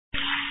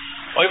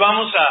Hoy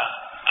vamos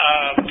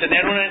a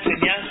tener una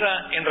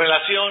enseñanza en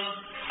relación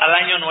al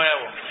Año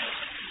Nuevo.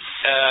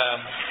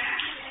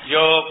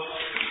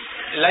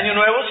 El Año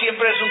Nuevo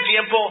siempre es un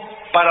tiempo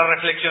para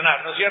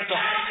reflexionar, ¿no es cierto?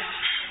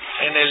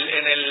 En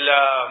el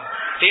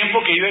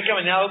tiempo que yo he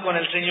caminado con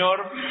el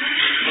Señor,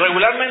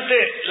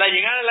 regularmente la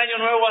llegada del Año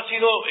Nuevo ha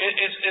sido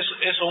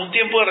eso, un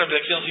tiempo de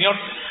reflexión. Señor,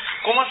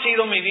 ¿cómo ha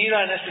sido mi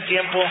vida en este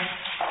tiempo?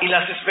 Y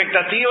las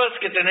expectativas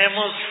que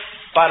tenemos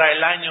para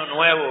el Año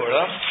Nuevo,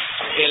 ¿verdad?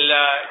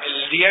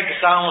 El día que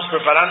estábamos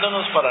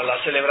preparándonos para la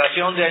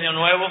celebración de Año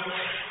Nuevo,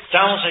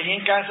 estábamos allí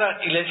en casa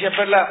y le decía a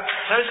Perla,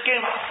 ¿sabes qué?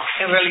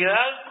 En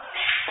realidad,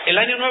 el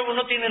Año Nuevo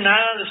no tiene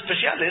nada de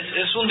especial,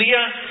 es un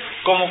día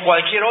como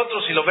cualquier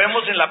otro, si lo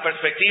vemos en la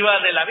perspectiva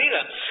de la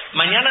vida.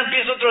 Mañana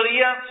empieza otro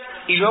día,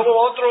 y luego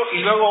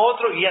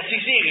otro, y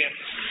así sigue.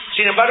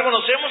 Sin embargo,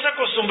 nos hemos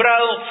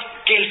acostumbrado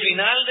que el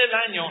final del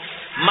año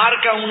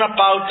marca una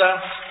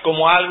pauta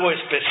como algo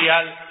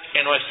especial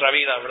en nuestra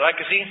vida, ¿verdad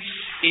que sí?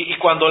 Y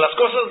cuando las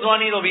cosas no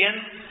han ido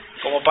bien,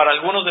 como para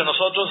algunos de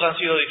nosotros han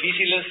sido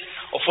difíciles,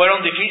 o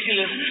fueron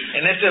difíciles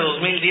en este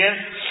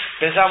 2010,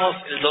 pensamos,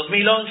 el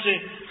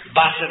 2011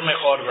 va a ser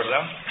mejor,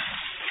 ¿verdad?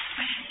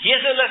 Y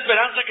esa es la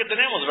esperanza que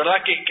tenemos,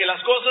 ¿verdad? Que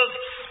las cosas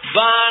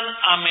van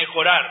a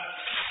mejorar.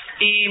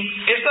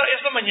 Y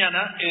esta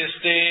mañana,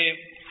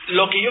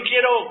 lo que yo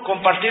quiero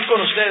compartir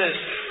con ustedes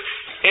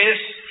es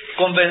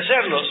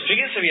convencerlos,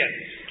 fíjense bien,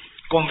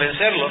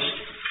 convencerlos.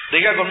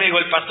 Diga conmigo,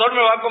 el pastor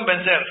me va a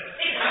convencer.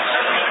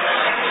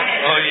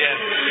 Muy bien.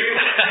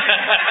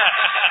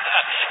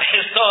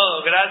 Es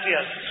todo,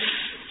 gracias.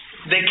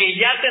 De que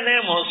ya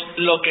tenemos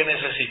lo que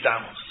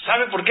necesitamos.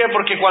 ¿Sabe por qué?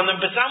 Porque cuando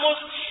empezamos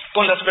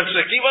con las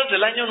perspectivas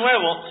del Año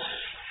Nuevo,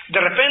 de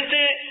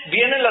repente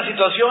vienen las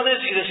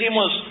situaciones y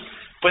decimos,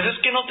 pues es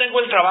que no tengo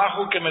el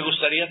trabajo que me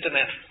gustaría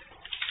tener.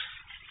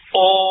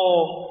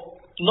 O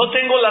no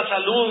tengo la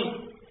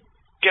salud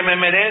que me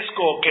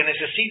merezco, que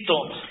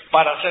necesito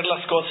para hacer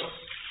las cosas.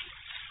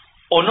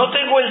 O no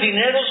tengo el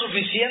dinero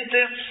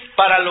suficiente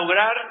para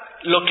lograr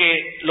lo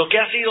que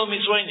ha sido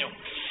mi sueño.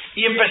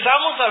 Y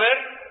empezamos a ver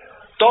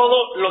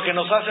todo lo que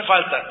nos hace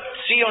falta,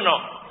 ¿sí o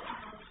no?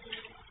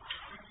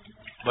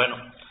 Bueno,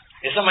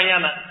 esta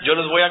mañana yo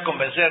les voy a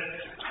convencer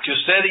que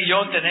usted y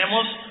yo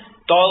tenemos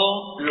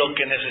todo lo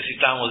que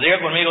necesitamos. Diga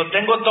conmigo,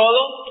 tengo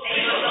todo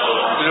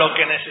lo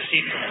que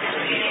necesito.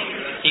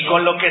 Y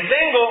con lo que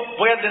tengo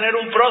voy a tener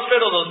un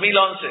próspero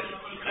 2011.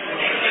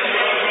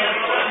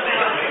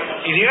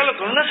 Y dígalo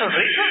con una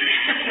sonrisa,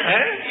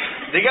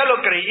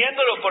 dígalo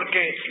creyéndolo,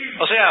 porque,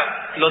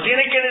 lo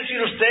tiene que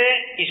decir usted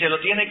y se lo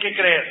tiene que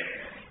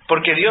creer,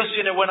 porque Dios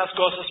tiene buenas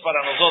cosas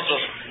para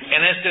nosotros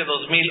en este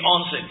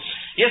 2011.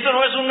 Y esto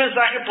no es un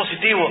mensaje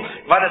positivo,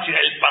 van a decir,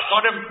 el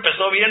pastor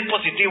empezó bien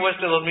positivo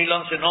este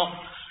 2011,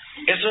 no.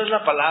 Eso es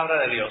la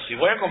palabra de Dios. Y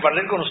voy a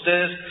compartir con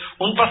ustedes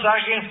un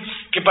pasaje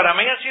que para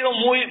mí ha sido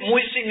muy,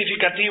 muy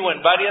significativo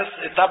en varias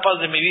etapas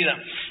de mi vida.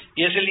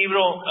 Y es el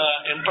libro,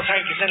 un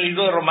pasaje que está en el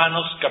libro de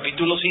Romanos,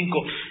 capítulo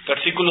 5,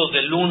 versículos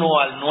del 1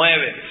 al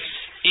 9.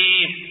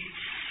 Y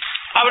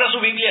abra su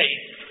Biblia ahí.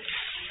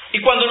 Y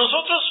cuando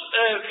nosotros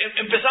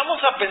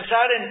empezamos a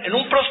pensar en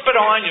un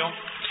próspero año,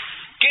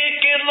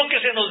 ¿qué es lo que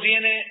se nos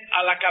viene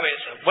a la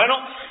cabeza?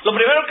 Bueno, lo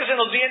primero que se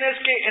nos viene es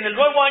que en el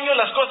nuevo año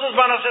las cosas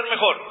van a ser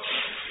mejor.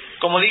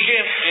 Como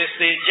dije,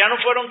 ya no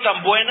fueron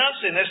tan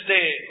buenas en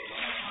este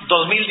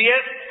 2010,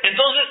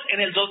 entonces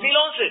en el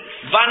 2011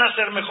 van a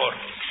ser mejor.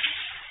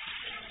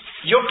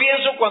 Yo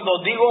pienso,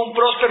 cuando digo un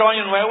próspero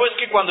año nuevo, es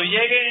que cuando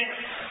llegue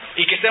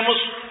y que estemos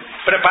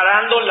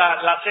preparando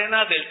la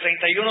cena del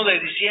 31 de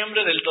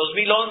diciembre del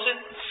 2011,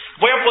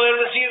 voy a poder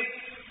decir,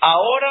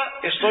 ahora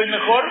estoy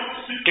mejor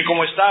que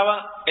como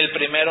estaba el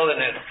 1 de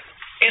enero.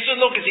 Eso es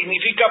lo que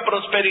significa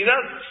prosperidad.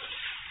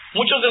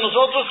 Muchos de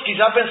nosotros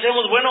quizá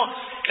pensemos, bueno,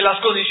 las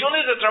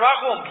condiciones de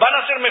trabajo van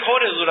a ser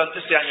mejores durante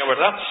este año,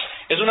 ¿verdad?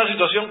 Es una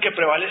situación que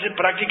prevalece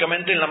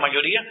prácticamente en la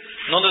mayoría.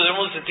 No nos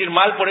debemos sentir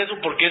mal por eso,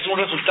 porque es un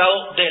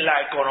resultado de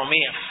la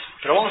economía.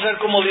 Pero vamos a ver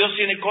cómo Dios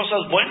tiene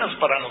cosas buenas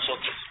para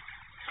nosotros.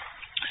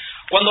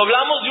 Cuando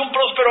hablamos de un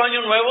próspero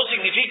año nuevo,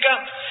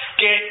 significa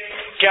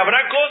que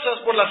habrá cosas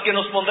por las que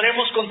nos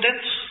pondremos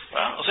contentos,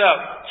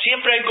 ¿verdad?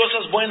 Siempre hay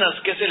cosas buenas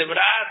que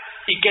celebrar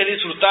y que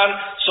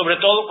disfrutar, sobre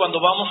todo cuando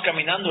vamos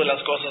caminando en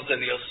las cosas de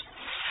Dios.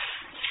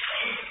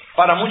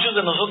 Para muchos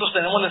de nosotros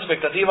tenemos la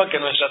expectativa que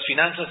nuestras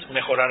finanzas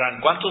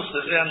mejorarán. ¿Cuántos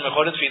desean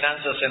mejores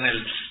finanzas en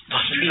el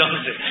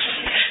 2011?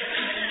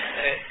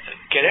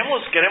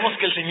 Queremos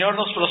que el Señor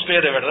nos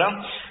prospere,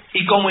 ¿verdad?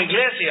 Y como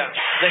iglesia,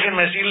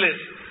 déjenme decirles,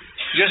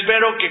 yo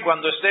espero que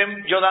cuando esté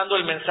yo dando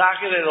el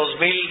mensaje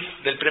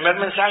del primer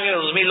mensaje de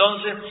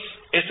 2011,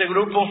 este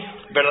grupo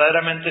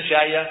verdaderamente se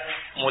haya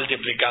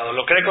multiplicado.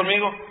 ¿Lo cree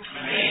conmigo?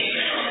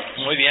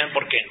 Muy bien,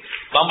 porque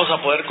vamos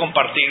a poder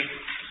compartir.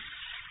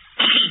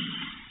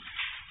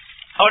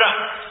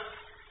 Ahora,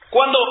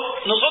 cuando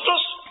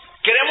nosotros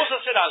queremos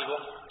hacer algo,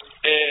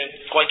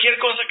 cualquier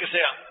cosa que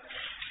sea,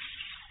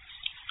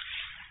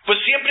 pues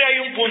siempre hay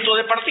un punto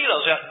de partida.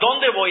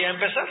 ¿Dónde voy a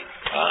empezar?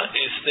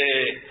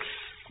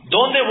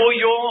 ¿Dónde voy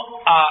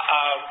yo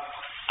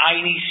a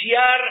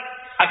iniciar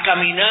a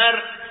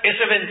caminar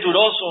ese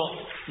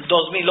venturoso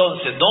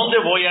 2011? ¿Dónde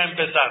voy a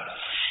empezar?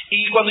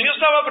 Y cuando yo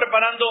estaba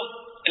preparando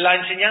la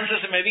enseñanza,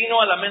 se me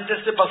vino a la mente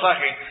este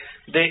pasaje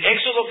de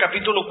Éxodo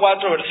capítulo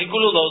 4,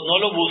 versículo 2, no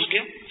lo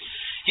busque.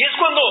 Y es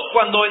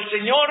cuando el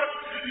Señor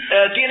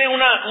tiene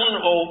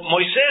o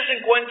Moisés se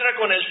encuentra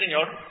con el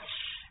Señor,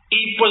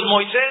 y pues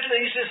Moisés le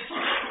dice,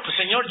 pues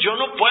Señor, yo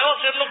no puedo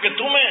hacer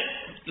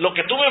lo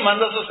que tú me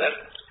mandas hacer.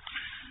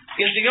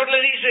 Y el Señor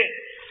le dice,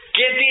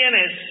 ¿qué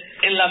tienes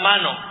en la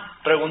mano?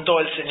 Preguntó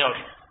el Señor.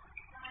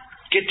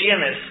 ¿Qué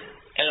tienes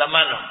en la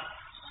mano?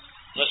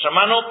 Nuestra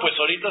mano pues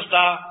ahorita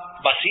está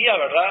vacía,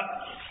 ¿verdad?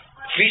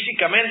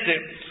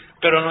 Físicamente,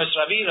 pero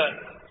nuestra vida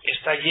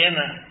está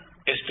llena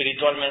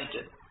espiritualmente.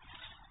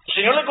 El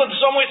Señor le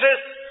contestó a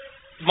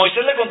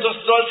Moisés le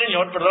contestó al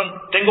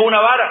Señor, tengo una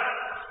vara.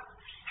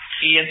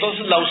 Y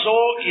entonces la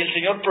usó y el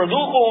Señor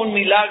produjo un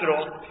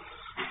milagro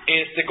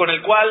con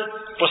el cual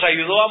pues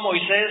ayudó a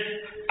Moisés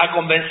a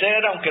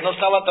convencer, aunque no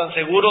estaba tan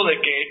seguro de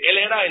que él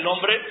era el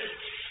hombre,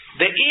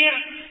 de ir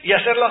y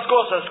hacer las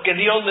cosas que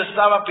Dios le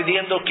estaba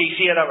pidiendo que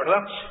hiciera,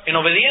 ¿verdad? En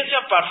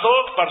obediencia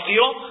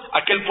partió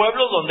aquel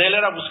pueblo donde él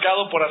era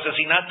buscado por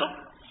asesinato.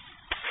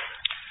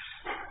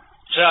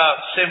 O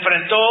sea, se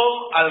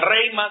enfrentó al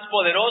rey más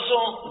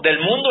poderoso del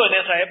mundo en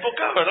esa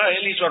época, ¿verdad?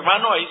 Él y su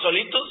hermano ahí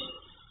solitos.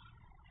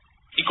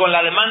 Y con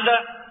la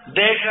demanda,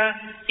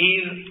 deja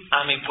ir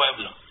a mi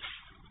pueblo.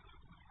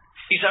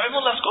 Y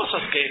sabemos las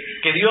cosas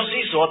que Dios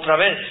hizo a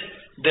través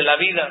de la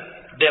vida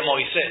de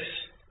Moisés.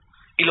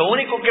 Y lo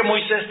único que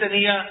Moisés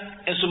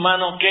tenía en su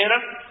mano, ¿qué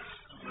era?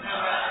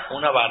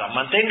 Una vara.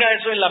 Mantenga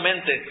eso en la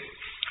mente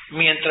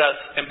mientras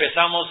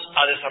empezamos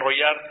a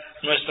desarrollar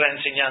nuestra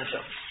enseñanza.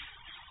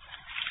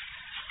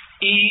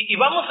 Y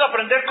vamos a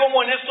aprender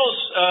cómo en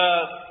estos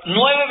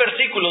 9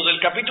 versículos del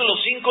capítulo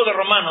 5 de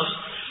Romanos,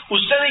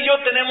 usted y yo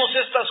tenemos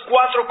estas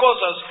 4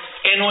 cosas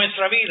en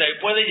nuestra vida, y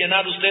puede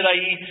llenar usted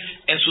ahí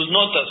en sus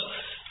notas.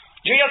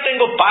 Yo ya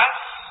tengo paz,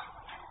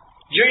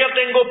 yo ya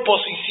tengo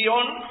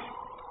posición,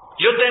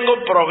 yo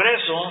tengo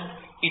progreso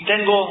y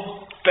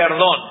tengo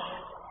perdón.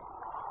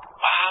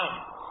 ¡Wow!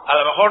 A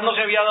lo mejor no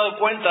se había dado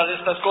cuenta de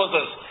estas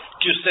cosas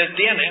que usted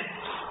tiene,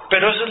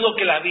 pero eso es lo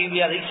que la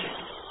Biblia dice.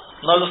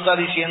 No lo está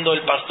diciendo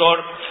el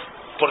pastor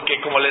porque,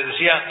 como les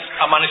decía,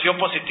 amaneció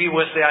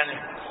positivo este año.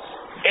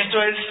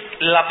 Esto es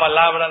la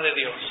palabra de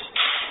Dios.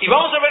 Y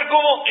vamos a ver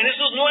cómo en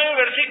esos 9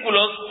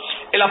 versículos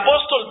el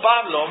apóstol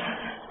Pablo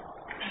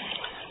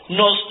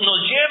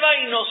nos lleva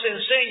y nos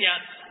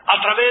enseña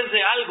a través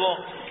de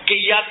algo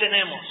que ya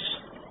tenemos.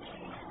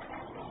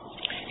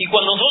 Y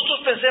cuando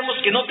nosotros pensemos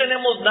que no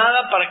tenemos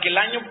nada para que el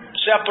año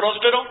sea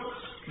próspero,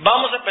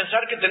 vamos a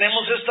pensar que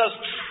tenemos estas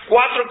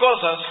 4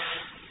 cosas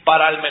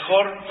para el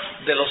mejor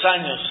de los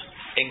años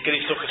en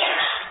Cristo Jesús.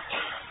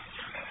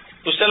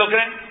 ¿Usted lo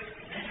cree?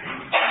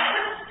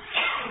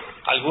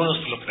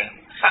 Algunos lo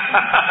creen.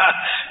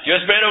 Yo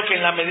espero que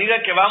en la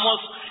medida que vamos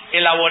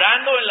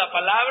elaborando en la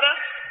palabra,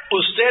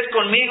 usted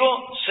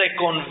conmigo se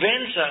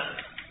convenza,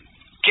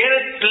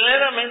 quede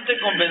plenamente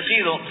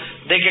convencido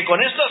de que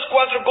con estas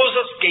 4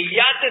 cosas que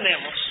ya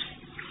tenemos,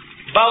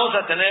 vamos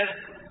a tener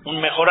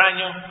un mejor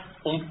año,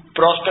 un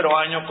próspero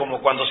año,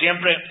 como cuando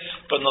siempre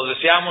pues nos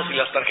deseamos, y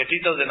las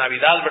tarjetitas de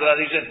Navidad, ¿verdad?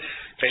 Dicen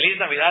feliz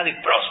Navidad y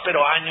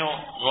próspero año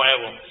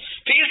nuevo.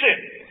 Fíjese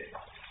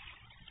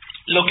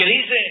lo que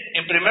dice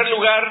en primer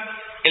lugar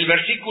el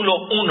versículo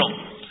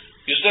 1,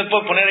 y usted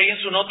puede poner ahí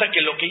en su nota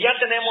que lo que ya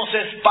tenemos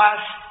es paz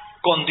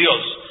con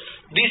Dios.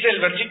 Dice el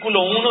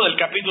versículo 1 del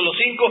capítulo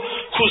 5,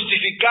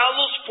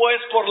 justificados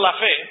pues por la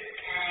fe,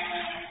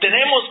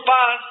 tenemos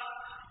paz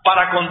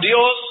para con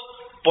Dios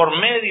por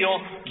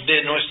medio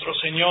de nuestro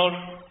Señor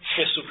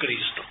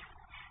Jesucristo.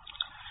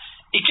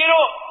 Y quiero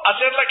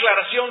hacer la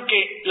aclaración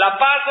que la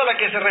paz a la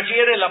que se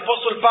refiere el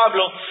apóstol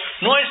Pablo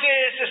no es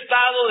ese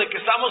estado de que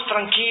estamos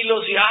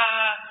tranquilos y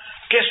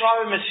qué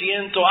suave me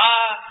siento,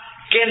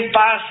 qué en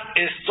paz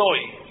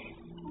estoy.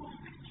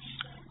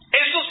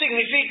 Eso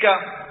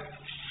significa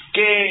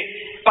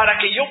que para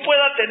que yo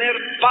pueda tener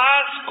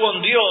paz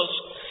con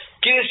Dios,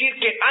 quiere decir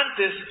que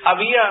antes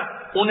había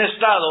un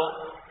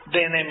estado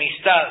de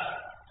enemistad,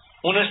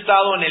 un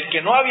estado en el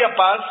que no había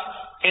paz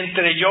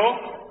entre yo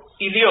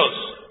y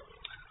Dios.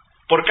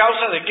 ¿Por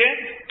causa de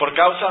qué? Por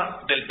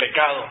causa del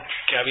pecado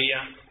que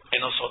había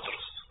en nosotros.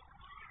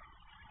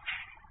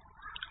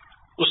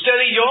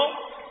 Usted y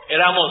yo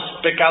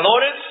éramos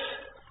pecadores,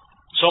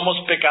 somos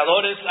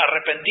pecadores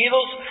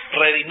arrepentidos,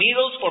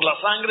 redimidos por la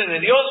sangre de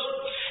Dios,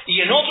 y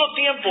en otro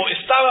tiempo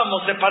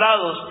estábamos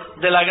separados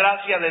de la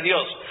gracia de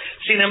Dios.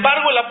 Sin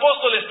embargo, el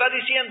apóstol está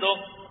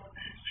diciendo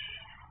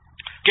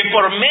que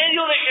por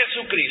medio de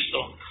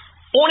Jesucristo,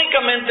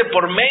 únicamente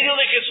por medio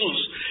de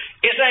Jesús,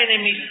 esa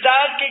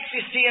enemistad que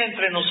existía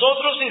entre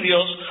nosotros y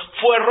Dios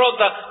fue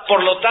rota,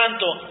 por lo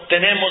tanto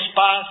tenemos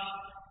paz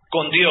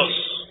con Dios.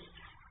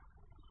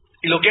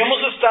 Y lo que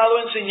hemos estado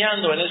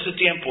enseñando en este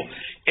tiempo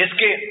es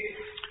que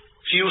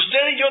si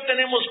usted y yo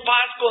tenemos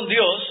paz con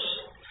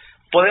Dios,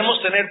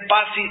 podemos tener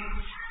paz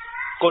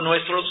con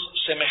nuestros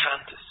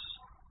semejantes.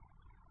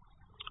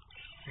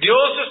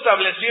 Dios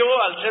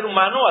estableció al ser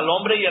humano, al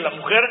hombre y a la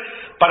mujer,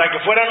 para que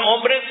fueran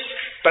hombres,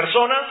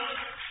 personas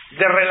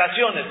de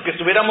relaciones, que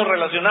estuviéramos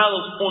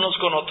relacionados unos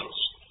con otros.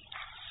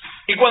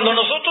 Y cuando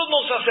nosotros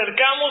nos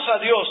acercamos a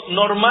Dios,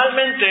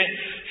 normalmente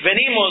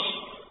venimos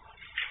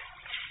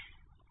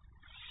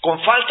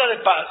con falta de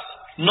paz,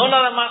 no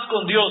nada más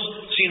con Dios,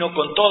 sino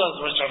con todas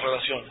nuestras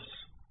relaciones.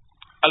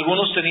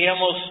 Algunos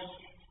teníamos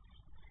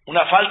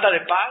una falta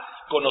de paz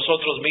con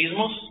nosotros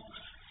mismos,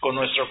 con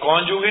nuestro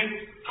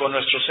cónyuge, con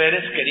nuestros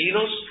seres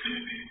queridos.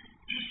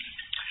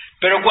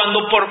 Pero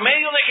cuando por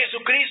medio de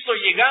Jesucristo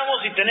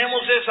llegamos y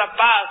tenemos esa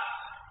paz,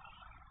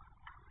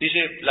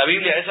 dice la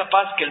Biblia, esa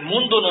paz que el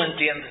mundo no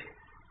entiende.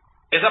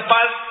 Esa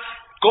paz,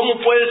 ¿cómo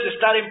puedes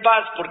estar en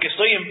paz? Porque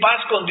estoy en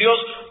paz con Dios,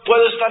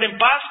 puedo estar en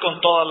paz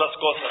con todas las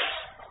cosas.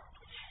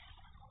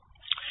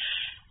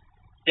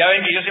 Ya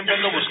ven que yo siempre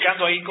ando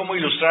buscando ahí cómo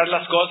ilustrar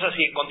las cosas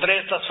y encontré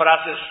estas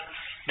frases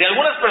de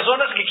algunas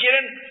personas que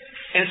quieren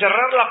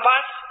encerrar la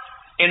paz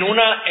en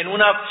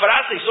una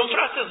frase, y son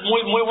frases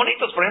muy, muy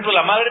bonitas. Por ejemplo,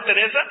 la Madre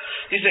Teresa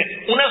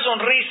dice, una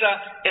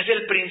sonrisa es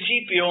el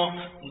principio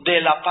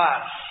de la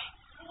paz.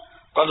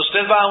 Cuando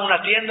usted va a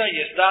una tienda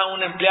y está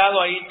un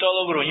empleado ahí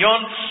todo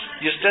gruñón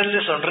y usted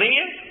le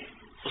sonríe,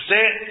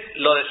 usted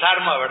lo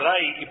desarma, ¿verdad?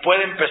 Y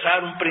puede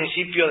empezar un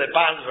principio de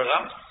paz,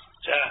 ¿verdad?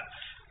 O sea,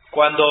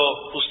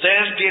 cuando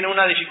usted tiene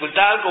una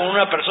dificultad con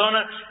una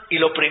persona y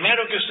lo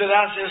primero que usted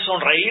hace es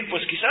sonreír,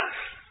 pues quizá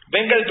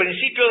venga el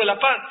principio de la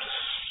paz.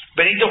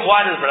 Benito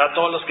Juárez, ¿verdad?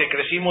 Todos los que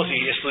crecimos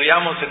y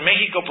estudiamos en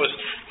México, pues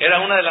era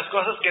una de las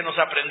cosas que nos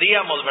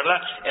aprendíamos,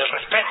 ¿verdad? El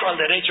respeto al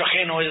derecho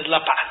ajeno es la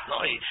paz,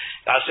 ¿no? Y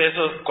hace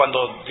eso,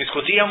 cuando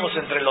discutíamos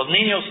entre los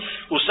niños,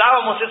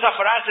 usábamos esa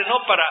frase,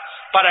 ¿no?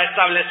 Para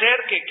establecer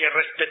que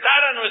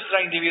respetara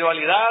nuestra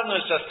individualidad,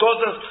 nuestras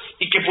cosas,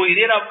 y que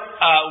pudiera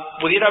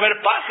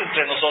haber paz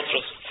entre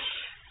nosotros.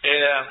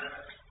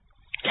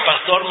 El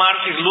pastor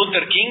Martin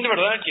Luther King,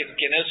 ¿verdad?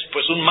 Quien es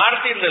pues un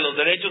mártir de los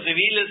derechos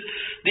civiles,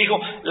 dijo,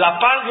 la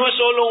paz no es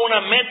solo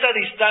una meta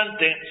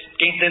distante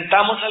que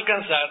intentamos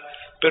alcanzar,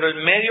 pero el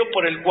medio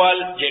por el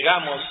cual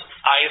llegamos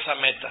a esa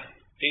meta.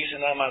 Dice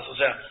nada más, o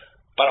sea,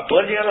 para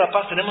poder llegar a la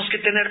paz tenemos que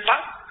tener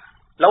paz.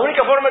 La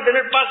única forma de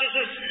tener paz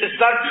es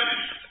estar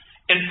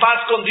en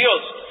paz con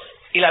Dios.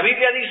 Y la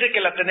Biblia dice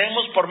que la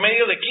tenemos por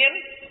medio ¿de quién?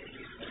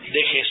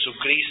 De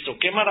Jesucristo.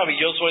 Qué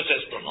maravilloso es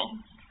esto, ¿no?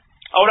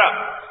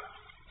 Ahora,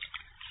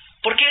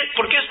 ¿por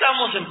qué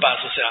estamos en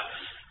paz? O sea,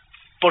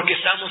 porque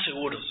estamos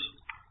seguros.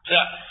 O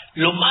sea,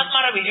 lo más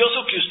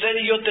maravilloso que usted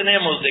y yo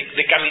tenemos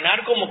de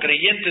caminar como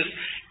creyentes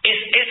es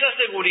esa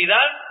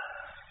seguridad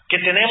que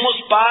tenemos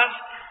paz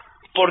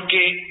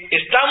porque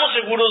estamos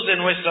seguros de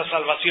nuestra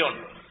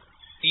salvación.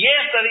 Y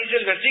esta, dice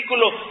el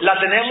versículo, la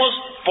tenemos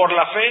por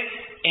la fe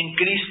en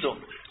Cristo.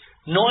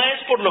 No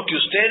es por lo que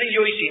usted y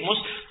yo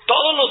hicimos.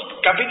 Todos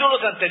los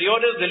capítulos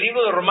anteriores del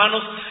libro de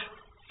Romanos,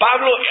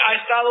 Pablo ha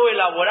estado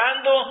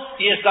elaborando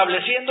y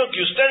estableciendo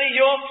que usted y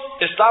yo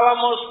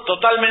estábamos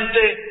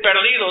totalmente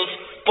perdidos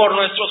por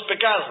nuestros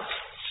pecados.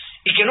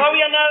 Y que no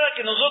había nada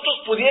que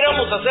nosotros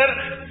pudiéramos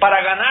hacer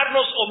para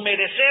ganarnos o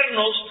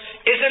merecernos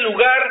ese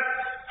lugar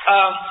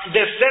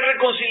de ser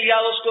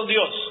reconciliados con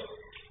Dios.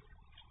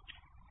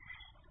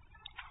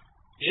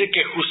 Dice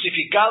que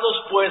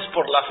justificados pues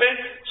por la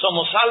fe,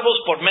 somos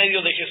salvos por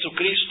medio de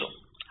Jesucristo.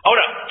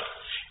 Ahora,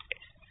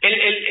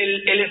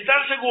 el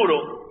estar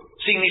seguro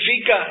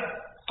significa,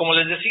 como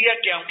les decía,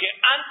 que aunque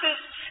antes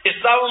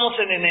estábamos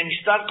en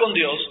enemistad con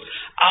Dios,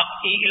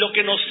 y lo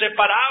que nos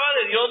separaba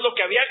de Dios, lo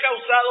que había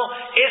causado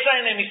esa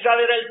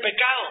enemistad era el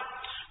pecado.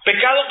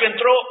 Pecado que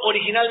entró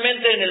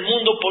originalmente en el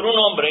mundo por un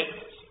hombre,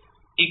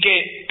 y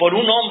que por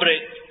un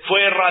hombre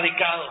fue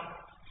erradicado.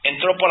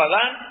 Entró por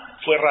Adán,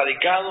 fue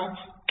erradicado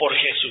por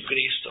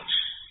Jesucristo.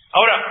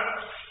 Ahora,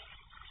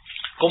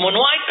 como no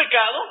hay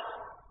pecado,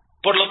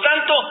 por lo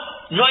tanto,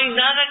 no hay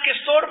nada que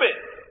estorbe.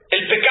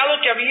 El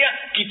pecado que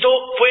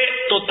fue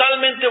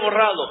totalmente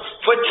borrado,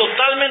 fue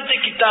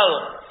totalmente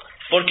quitado.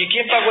 Porque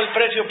 ¿quién pagó el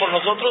precio por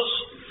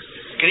nosotros?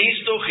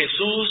 Cristo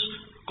Jesús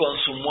con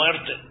su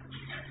muerte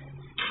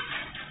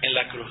en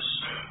la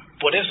cruz.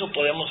 Por eso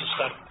podemos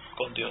estar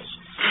con Dios.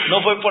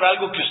 No fue por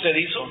algo que usted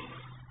hizo,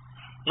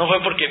 no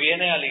fue porque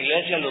viene a la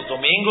iglesia los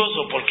domingos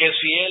o porque es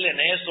fiel en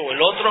esto o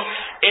el otro,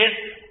 es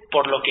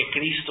por lo que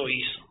Cristo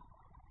hizo.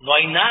 No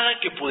hay nada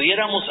que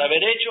pudiéramos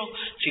haber hecho,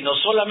 sino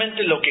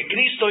solamente lo que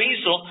Cristo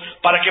hizo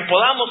para que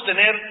podamos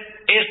tener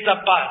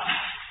esta paz.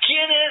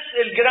 ¿Quién es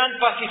el gran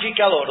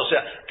pacificador? O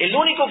sea, el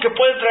único que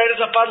puede traer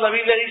esa paz, la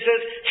Biblia dice,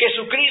 es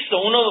Jesucristo.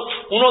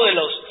 Uno de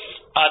los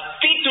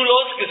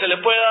títulos que se le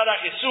puede dar a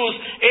Jesús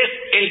es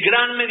el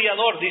gran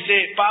mediador.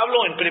 Dice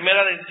Pablo en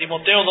 1 de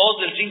Timoteo 2,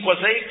 del 5 al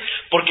 6,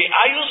 porque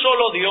hay un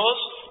solo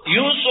Dios y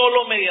un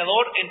solo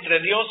mediador entre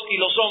Dios y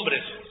los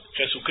hombres,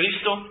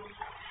 Jesucristo,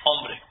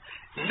 hombre.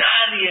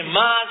 Nadie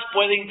más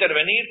puede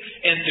intervenir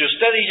entre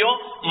usted y yo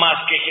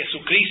más que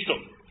Jesucristo.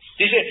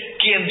 Dice,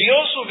 quien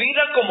dio su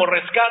vida como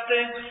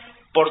rescate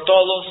por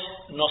todos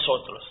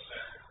nosotros.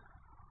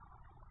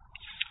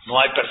 No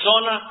hay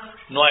persona,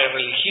 no hay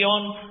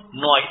religión,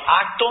 no hay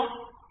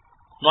acto,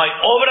 No hay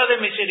obra de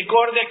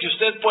misericordia que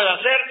usted pueda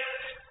hacer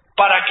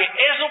para que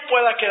eso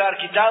pueda quedar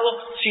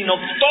quitado, sino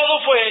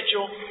todo fue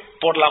hecho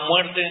por la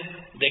muerte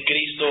de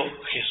Cristo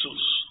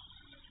Jesús.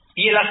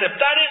 Y el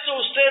aceptar eso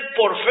usted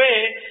por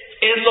fe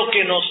es lo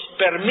que nos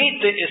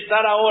permite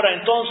estar ahora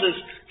entonces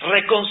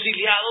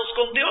reconciliados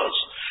con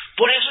Dios.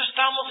 Por eso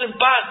estamos en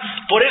paz,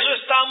 por eso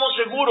estamos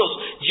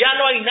seguros. Ya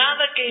no hay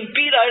nada que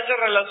impida esa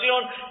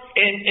relación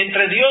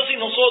entre Dios y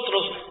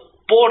nosotros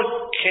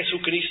por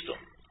Jesucristo,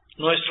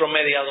 nuestro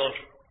mediador.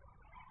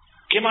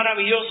 Qué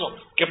maravilloso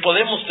que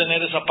podemos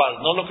tener esa paz.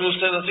 ¿No lo cree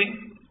usted así?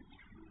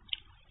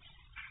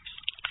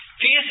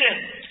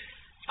 Fíjese,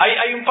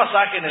 hay un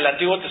pasaje en el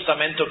Antiguo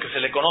Testamento que se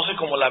le conoce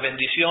como la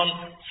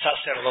bendición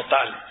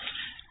sacerdotal.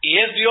 Y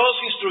es Dios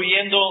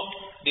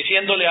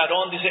diciéndole a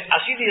Aarón, dice,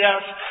 así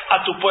dirás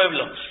a tu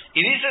pueblo.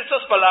 Y dice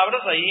estas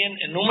palabras ahí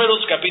en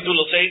Números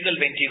capítulo 6 del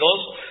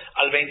 22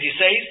 al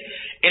 26.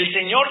 El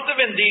Señor te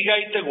bendiga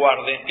y te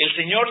guarde. El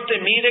Señor te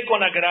mire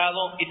con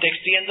agrado y te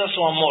extienda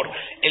su amor.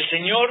 El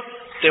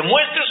Señor te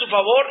muestre su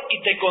favor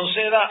y te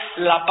conceda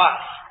la paz.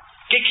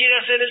 ¿Qué quiere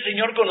hacer el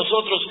Señor con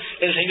nosotros?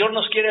 El Señor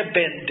nos quiere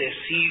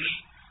bendecir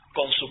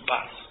con su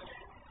paz.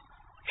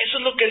 Eso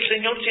es lo que el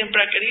Señor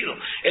siempre ha querido.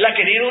 Él ha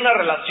querido una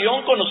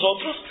relación con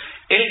nosotros.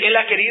 Él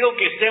ha querido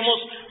que estemos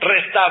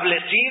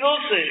restablecidos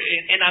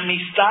en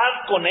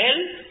amistad con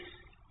Él.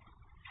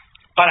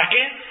 ¿Para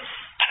qué?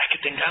 Para que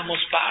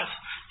tengamos paz.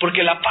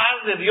 Porque la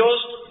paz de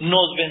Dios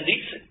nos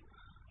bendice.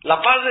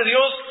 La paz de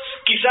Dios,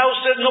 quizá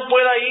usted no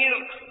pueda ir,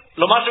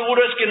 lo más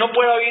seguro es que no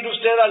pueda ir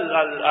usted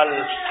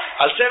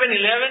al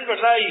 7-Eleven,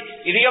 ¿verdad?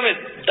 Y dígame,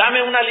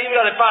 dame una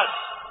libra de paz,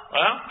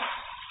 ¿verdad?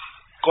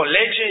 Con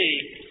leche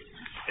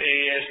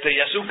y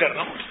azúcar,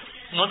 ¿no?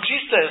 No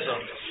existe eso.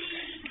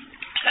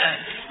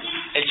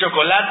 El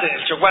chocolate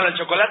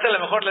a lo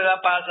mejor le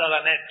da paz a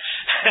Danet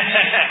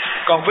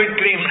con whipped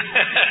cream.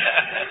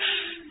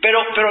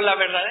 Pero la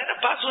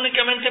verdadera paz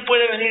únicamente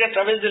puede venir a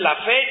través de la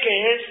fe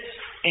que es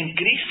en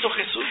Cristo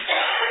Jesús.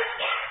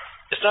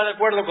 ¿Está de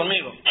acuerdo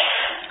conmigo?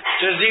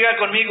 Entonces diga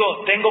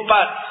conmigo, tengo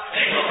paz.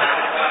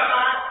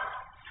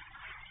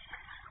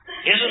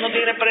 Eso no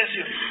tiene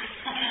precio.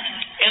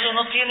 Eso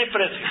no tiene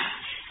precio.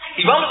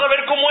 Y vamos a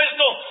ver cómo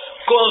esto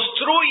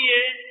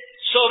construye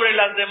sobre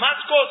las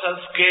demás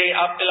cosas que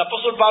el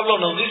apóstol Pablo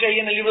nos dice ahí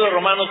en el libro de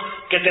Romanos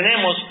que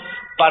tenemos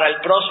para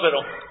el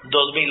próspero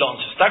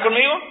 2011. ¿Está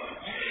conmigo?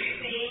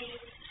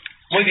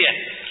 Muy bien.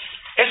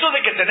 Eso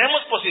de que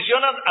tenemos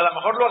posición a lo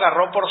mejor lo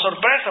agarró por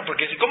sorpresa,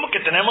 porque si como que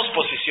tenemos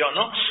posición,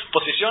 ¿no?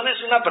 Posición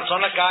es una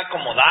persona acá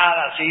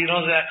acomodada, así, ¿no?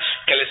 O sea,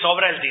 que le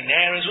sobra el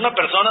dinero, es una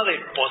persona de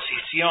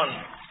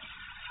posición.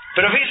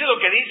 Pero fíjese lo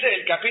que dice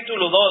el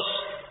capítulo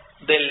 2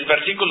 del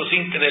versículo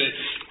 5,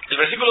 el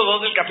versículo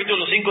 2 del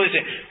capítulo 5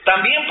 dice,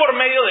 también por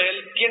medio de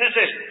Él, ¿quién es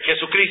Él?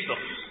 Jesucristo.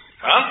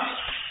 ¿Ah?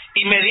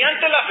 Y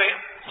mediante la fe,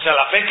 o sea,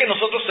 la fe que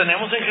nosotros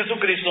tenemos en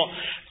Jesucristo,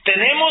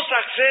 tenemos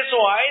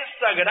acceso a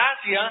esta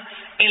gracia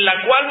en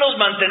la cual nos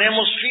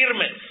mantenemos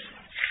firmes.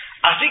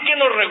 Así que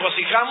nos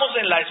regocijamos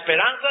en la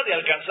esperanza de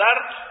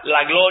alcanzar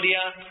la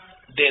gloria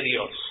de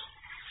Dios.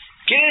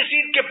 Quiere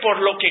decir que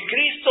por lo que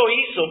Cristo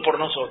hizo por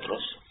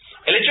nosotros,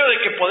 el hecho de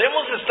que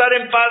podemos estar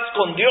en paz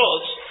con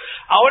Dios,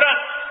 ahora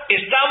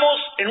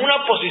estamos en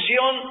una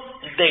posición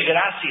de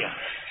gracia.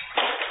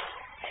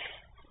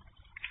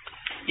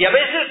 Y a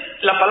veces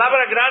la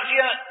palabra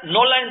gracia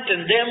no la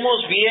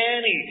entendemos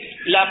bien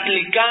y la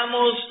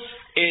aplicamos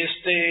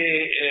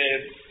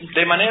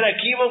de manera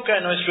equívoca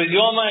en nuestro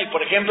idioma y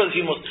por ejemplo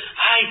decimos,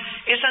 ay,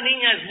 esa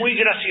niña es muy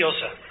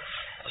graciosa.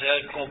 O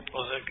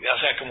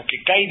sea, como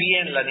que cae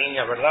bien la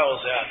niña, ¿verdad?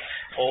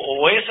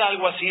 O es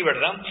algo así,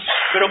 ¿verdad?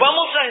 Pero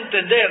vamos a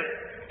entender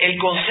el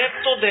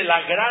concepto de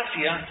la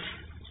gracia,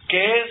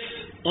 que es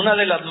una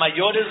de las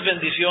mayores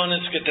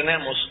bendiciones que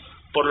tenemos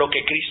por lo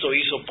que Cristo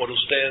hizo por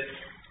usted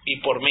y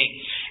por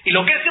mí. Y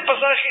lo que este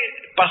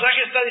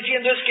pasaje está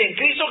diciendo es que en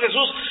Cristo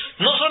Jesús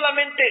no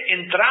solamente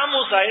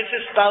entramos a ese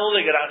estado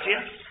de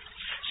gracia,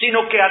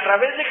 sino que a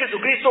través de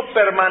Jesucristo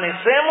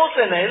permanecemos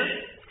en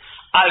Él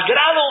al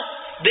grado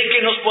de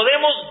que nos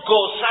podemos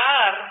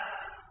gozar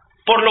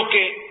por lo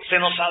que se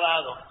nos ha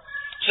dado.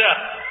 O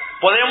sea,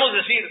 podemos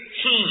decir,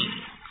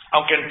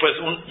 aunque pues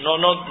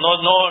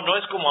no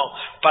es como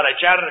para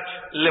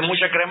echarle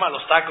mucha crema a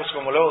los tacos,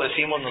 como luego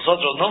decimos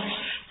nosotros, ¿no?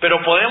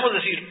 Pero podemos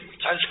decir,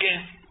 ¿sabes qué?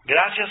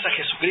 Gracias a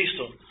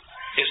Jesucristo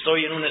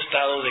estoy en un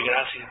estado de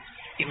gracia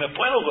y me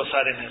puedo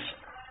gozar en eso.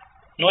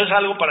 No es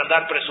algo para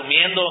andar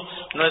presumiendo,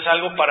 no es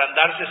algo para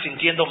andarse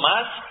sintiendo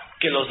más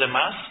que los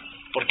demás,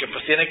 porque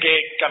pues tiene que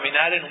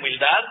caminar en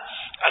humildad,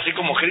 así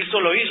como Cristo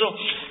lo hizo,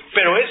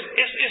 pero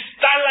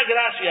está la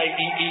gracia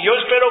y yo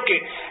espero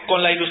que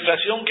con la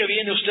ilustración que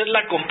viene usted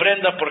la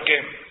comprenda,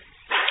 porque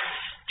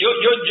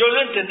yo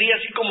lo entendí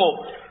así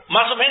como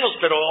más o menos,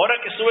 pero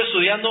ahora que estuve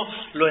estudiando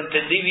lo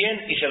entendí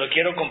bien y se lo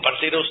quiero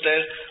compartir a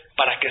usted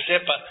para que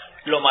sepa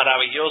lo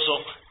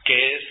maravilloso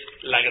que es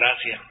la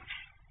gracia.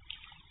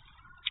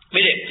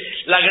 Mire,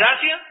 la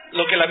gracia,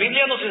 lo que la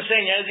Biblia nos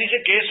enseña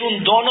dice que es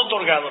un don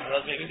otorgado,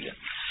 ¿verdad? Mi Biblia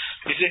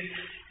dice,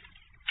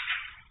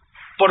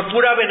 por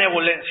pura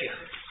benevolencia.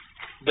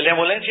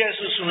 Benevolencia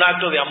es un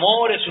acto de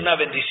amor, es una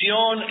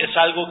bendición, es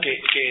algo que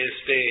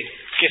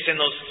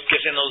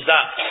se nos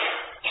da.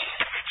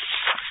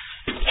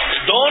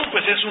 El don,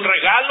 pues, es un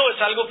regalo,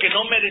 es algo que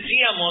no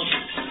merecíamos.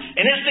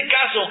 En este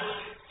caso,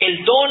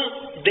 el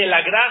don de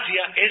la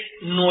gracia es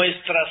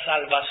nuestra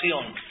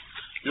salvación.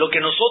 Lo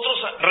que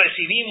nosotros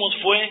recibimos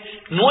fue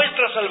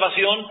nuestra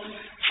salvación,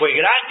 fue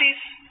gratis,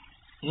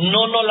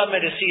 no nos la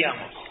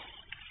merecíamos.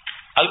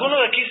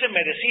 ¿Alguno de aquí se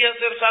merecía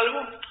ser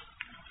salvo?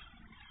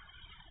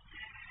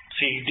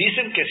 Si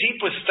dicen que sí,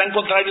 pues están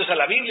contrarios a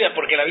la Biblia,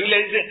 porque la Biblia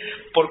dice,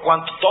 por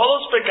cuanto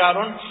todos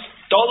pecaron,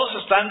 todos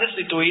están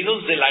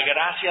destituidos de la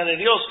gracia de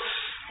Dios.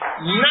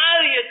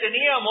 Nadie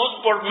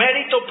teníamos por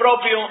mérito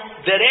propio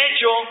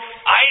derecho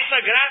a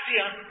esa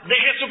gracia de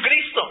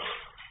Jesucristo.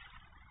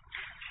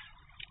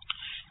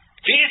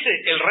 Fíjese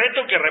el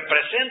reto que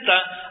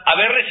representa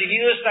haber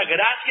recibido esta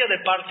gracia de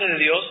parte de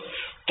Dios,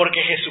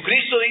 porque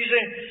Jesucristo dice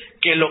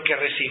que lo que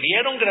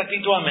recibieron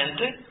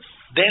gratuitamente,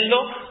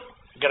 denlo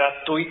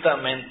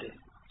gratuitamente.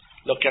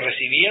 Lo que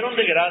recibieron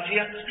de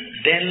gracia,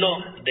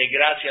 denlo de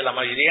gracia. La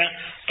mayoría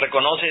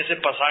reconoce ese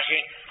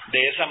pasaje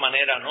de esa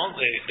manera, ¿no?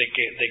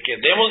 De que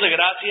demos de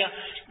gracia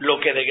lo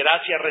que de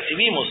gracia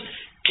recibimos.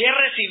 ¿Qué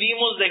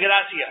recibimos de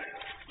gracia?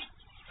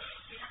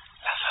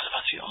 La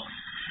salvación.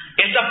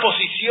 Esta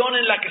posición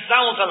en la que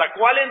estamos, a la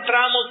cual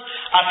entramos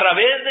a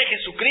través de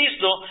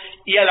Jesucristo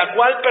y a la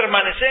cual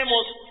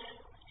permanecemos,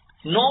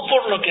 no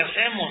por lo que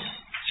hacemos,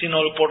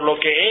 sino por lo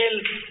que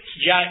Él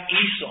ya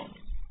hizo.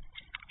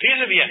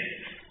 Fíjense bien,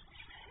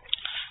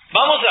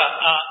 vamos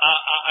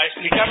a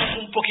explicarnos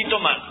un poquito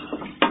más.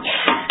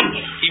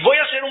 Y voy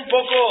a ser un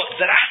poco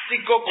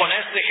drástico con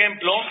este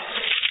ejemplo,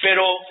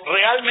 pero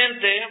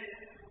realmente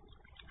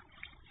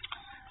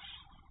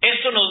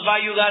esto nos va a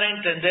ayudar a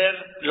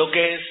entender lo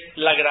que es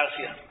la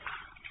gracia.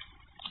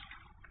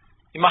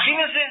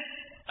 Imagínense,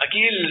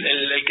 aquí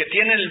el que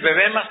tiene el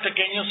bebé más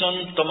pequeño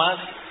son Tomás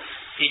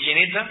y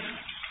Ginita,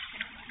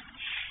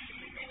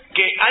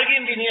 que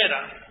alguien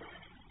viniera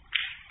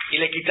y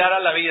le quitara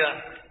la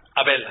vida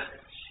a Bella.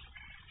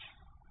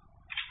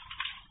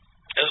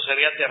 Eso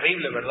sería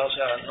terrible, ¿verdad? O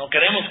sea, no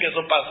queremos que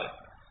eso pase.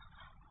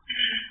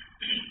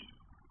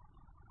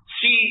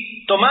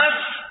 Si Tomás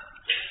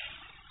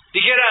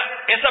dijera,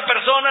 esa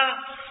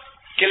persona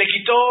que le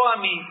quitó a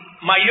mi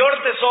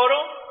mayor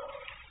tesoro,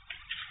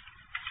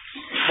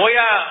 voy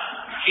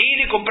a ir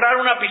y comprar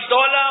una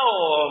pistola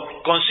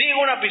o consigo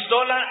una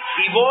pistola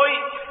y voy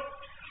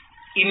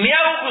y me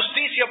hago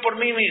justicia por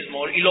mí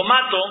mismo y lo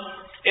mato,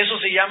 eso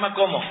se llama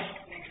 ¿cómo?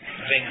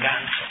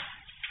 Venganza.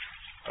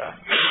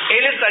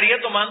 Él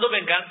estaría tomando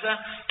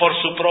venganza por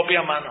su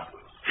propia mano.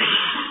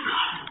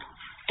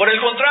 Por el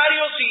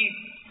contrario, si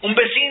un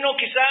vecino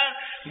quizá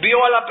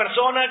vio a la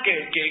persona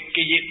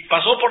que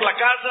pasó por la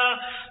casa,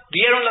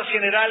 vieron las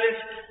generales,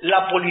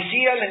 la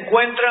policía le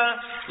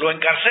encuentra, lo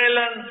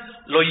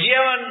encarcelan, lo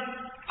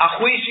llevan a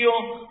juicio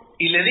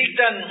y le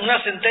dictan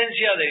una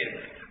sentencia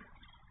de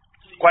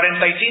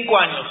 45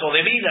 años o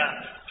de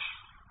vida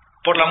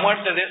por la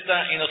muerte de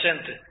esta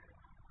inocente.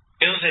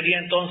 Eso sería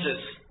entonces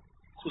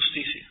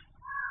justicia.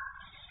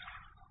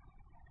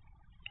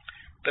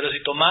 Pero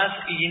si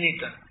Tomás y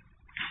Ginita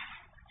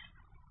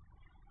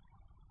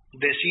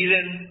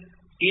deciden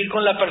ir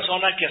con la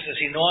persona que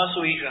asesinó a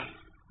su hija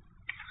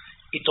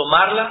y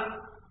tomarla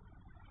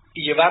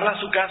y llevarla a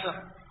su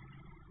casa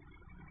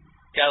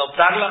y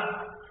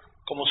adoptarla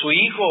como su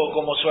hijo o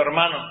como su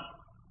hermano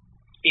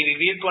y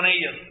vivir con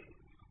ella,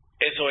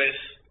 eso es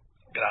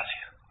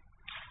gracia.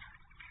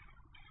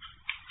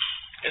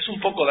 Es un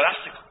poco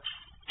drástico,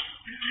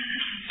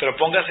 pero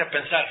póngase a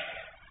pensar,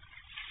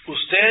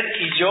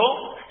 usted y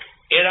yo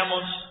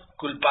éramos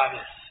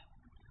culpables.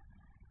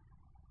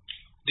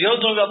 Dios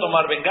no iba a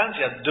tomar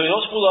venganza,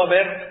 Dios pudo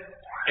haber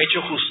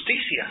hecho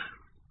justicia,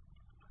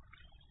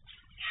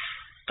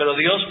 pero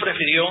Dios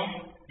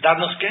prefirió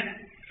darnos ¿qué?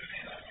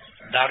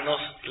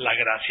 Darnos la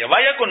gracia.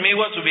 Vaya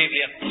conmigo a su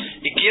Biblia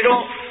y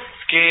quiero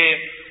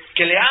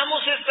que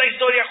leamos esta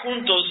historia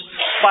juntos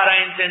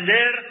para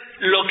entender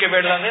lo que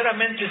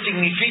verdaderamente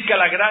significa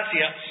la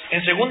gracia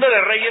en Segunda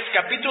de Reyes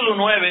capítulo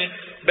 9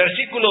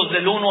 versículos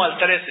del 1 al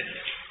 13.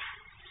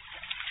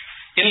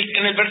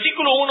 En el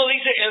versículo 1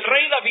 dice, el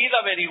rey David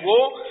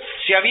averiguó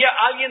si había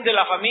alguien de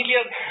la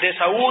familia de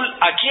Saúl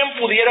a quien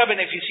pudiera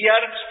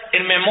beneficiar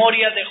en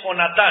memoria de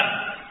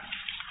Jonatán.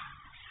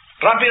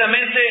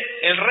 Rápidamente,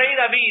 el rey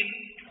David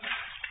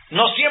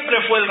no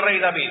siempre fue el rey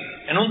David.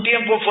 En un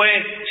tiempo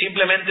fue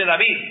simplemente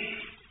David.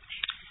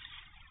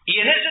 Y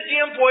en ese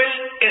tiempo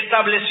él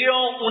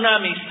estableció una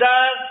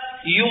amistad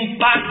y un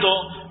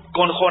pacto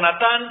con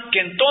Jonatán, que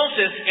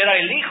entonces era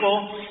el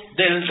hijo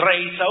del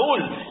rey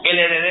Saúl, el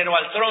heredero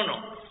al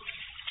trono.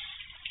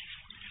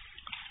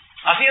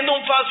 Haciendo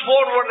un fast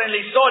forward en la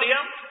historia,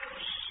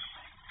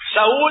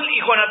 Saúl y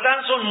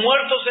Jonatán son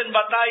muertos en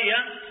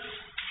batalla.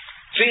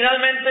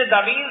 Finalmente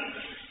David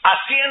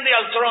asciende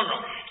al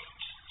trono.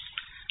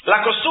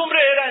 La costumbre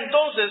era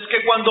entonces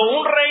que cuando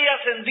un rey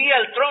ascendía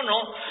al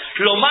trono,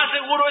 lo más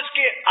seguro es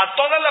que a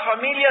toda la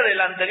familia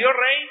del anterior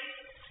rey,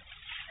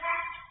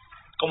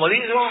 como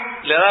digo,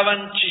 le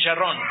daban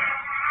chicharrón,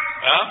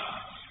 ¿verdad?,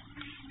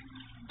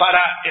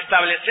 para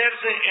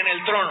establecerse en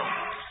el trono.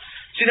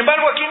 Sin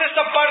embargo, aquí en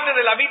esta parte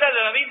de la vida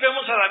de David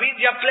vemos a David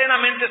ya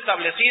plenamente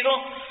establecido,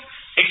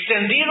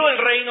 extendido el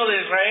reino de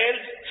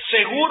Israel,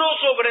 seguro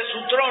sobre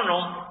su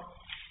trono,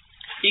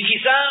 y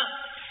quizá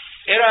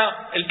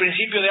era el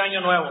principio de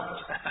Año Nuevo.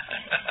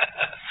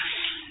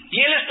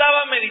 Y él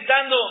estaba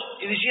meditando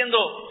y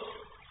diciendo: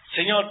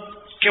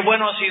 Señor, qué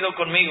bueno has sido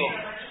conmigo.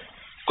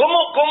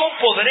 ¿Cómo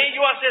podré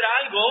yo hacer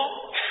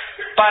algo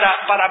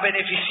para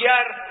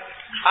beneficiar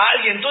a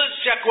alguien? Entonces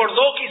se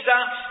acordó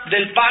quizá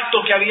del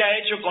pacto que había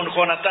hecho con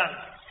Jonatán.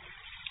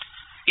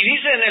 Y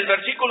dice en el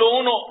versículo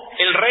 1,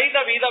 el rey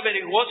David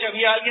averiguó si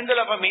había alguien de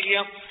la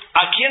familia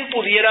a quien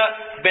pudiera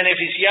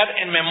beneficiar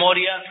en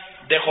memoria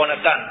de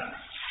Jonatán.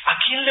 ¿A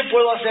quién le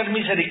puedo hacer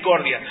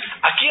misericordia?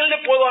 ¿A quién le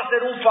puedo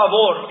hacer un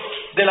favor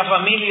de la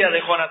familia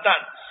de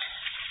Jonatán?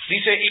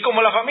 Dice, y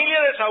como la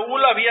familia de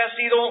Saúl había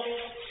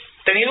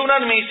tenido un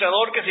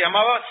administrador que se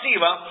llamaba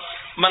Siba,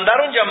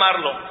 mandaron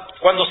llamarlo.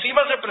 Cuando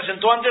Siba se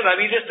presentó ante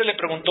David, le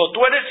preguntó: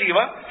 ¿Tú eres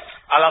Siba?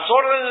 A las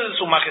órdenes de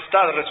su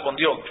majestad,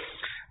 respondió.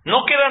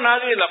 ¿No queda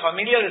nadie de la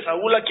familia de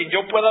Saúl a quien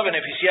yo pueda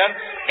beneficiar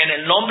en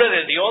el nombre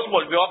de Dios?,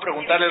 volvió a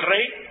preguntar el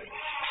rey.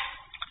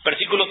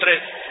 Versículo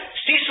 3.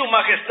 Sí, su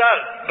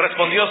majestad,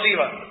 respondió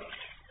Siba.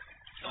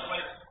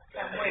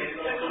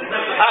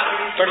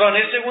 Perdón,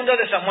 es segunda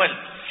de Samuel.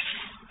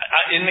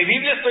 En mi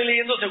Biblia estoy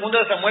leyendo segunda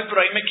de Samuel,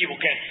 pero ahí me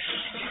equivoqué.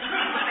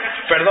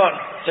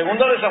 Perdón,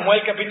 segunda de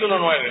Samuel capítulo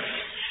 9,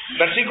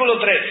 versículo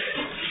 3.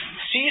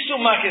 Sí, su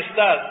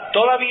majestad,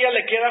 todavía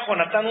le queda a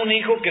Jonatán un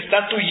hijo que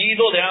está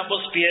tullido de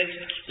ambos pies,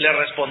 le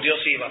respondió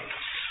Siba.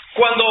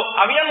 Cuando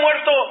habían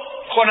muerto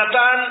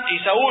Jonatán y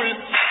Saúl,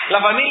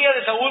 la familia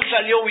de Saúl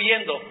salió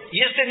huyendo,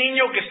 y este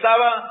niño que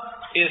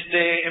estaba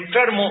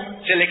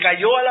enfermo se le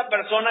cayó a la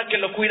persona que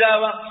lo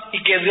cuidaba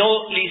y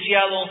quedó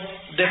lisiado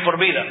de por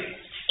vida.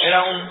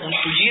 Era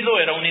un tullido,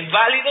 era un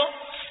inválido,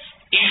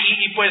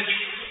 y pues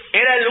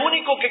era el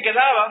único que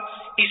quedaba,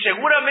 y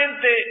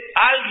seguramente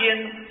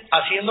alguien,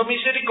 haciendo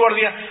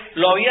misericordia,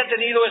 lo había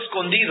tenido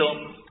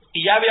escondido,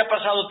 y ya había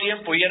pasado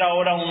tiempo, y era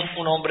ahora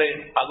un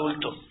hombre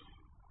adulto.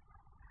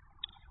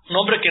 Un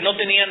hombre que no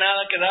tenía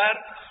nada que dar,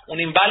 un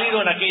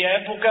inválido en aquella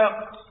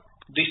época,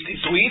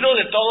 destituido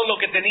de todo lo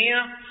que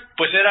tenía,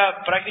 pues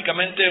era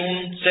prácticamente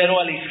un cero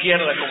a la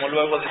izquierda, como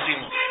luego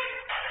decimos.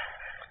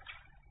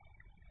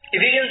 Y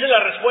fíjense la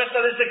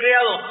respuesta de este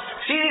criado.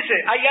 Sí, dice,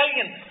 hay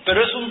alguien,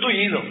 pero es un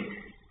tullido.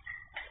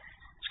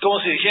 Es como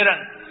si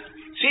dijeran: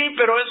 sí,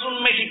 pero es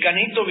un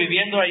mexicanito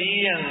viviendo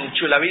ahí en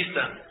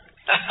Chulavista.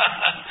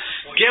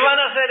 ¿Qué van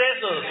a hacer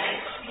esos?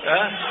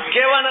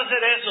 ¿Qué van a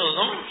hacer esos,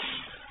 no?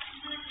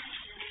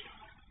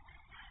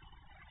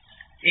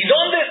 ¿Y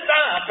dónde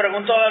está?,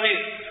 preguntó David.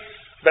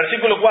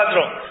 Versículo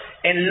 4.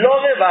 En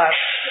Lodebar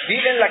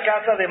vive en la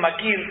casa de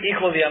Maquir,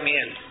 hijo de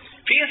Amiel.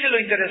 Fíjense lo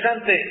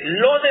interesante.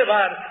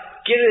 Lodebar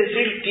quiere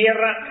decir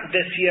tierra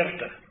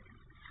desierta.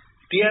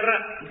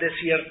 Tierra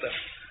desierta.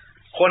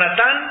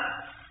 Jonatán,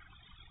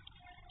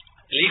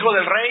 el hijo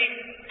del rey,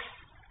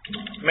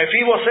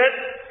 Mefiboset,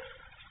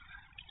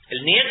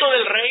 el nieto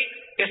del rey,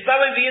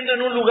 estaba viviendo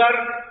en un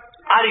lugar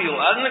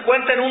árido. Hazme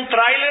cuenta, en un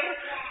tráiler,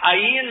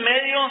 ahí en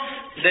medio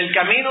del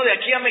camino de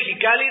aquí a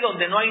Mexicali,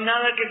 donde no hay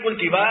nada que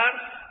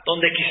cultivar,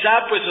 donde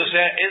quizá,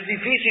 es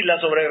difícil la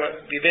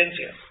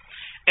sobrevivencia.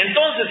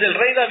 Entonces el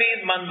rey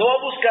David mandó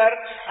a buscar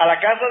a la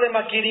casa de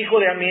Maquir, hijo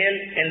de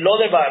Amiel, en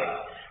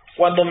Lodebar.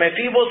 Cuando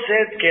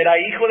Mefiboset, que era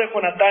hijo de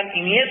Jonatán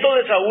y nieto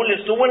de Saúl,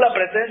 estuvo en la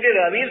presencia de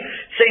David,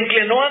 se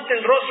inclinó ante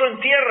el rostro en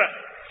tierra.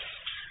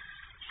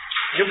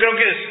 Yo creo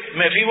que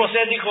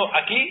Mefiboset dijo: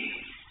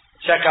 aquí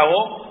se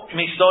acabó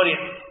mi historia.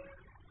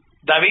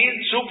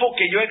 David supo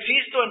que yo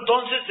existo,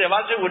 entonces se va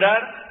a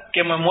asegurar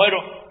que me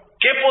muero.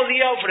 ¿Qué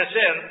podía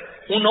ofrecer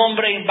un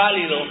hombre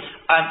inválido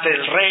ante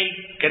el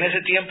rey, que en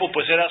ese tiempo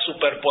era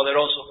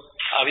superpoderoso?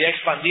 Había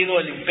expandido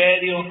el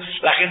imperio,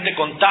 la gente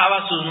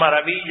contaba sus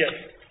maravillas.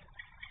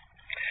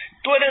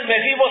 ¿Tú eres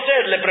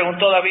Mefiboset?, le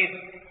preguntó David.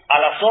 A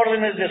las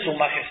órdenes de su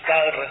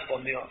majestad,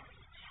 respondió.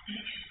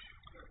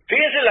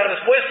 Fíjense la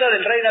respuesta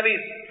del rey David: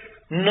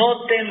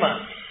 no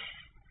temas.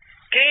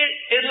 ¿Qué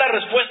es la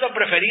respuesta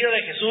preferida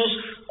de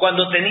Jesús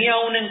cuando tenía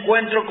un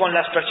encuentro con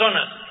las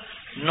personas?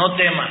 No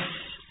temas.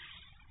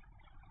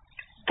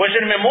 Pues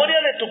en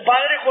memoria de tu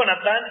padre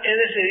Jonatán he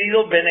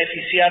decidido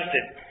beneficiarte.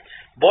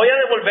 Voy a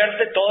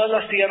devolverte todas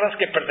las tierras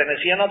que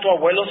pertenecían a tu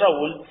abuelo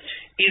Saúl,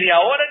 y de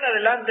ahora en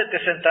adelante te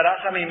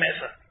sentarás a mi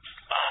mesa.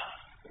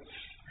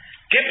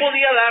 ¿Qué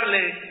podía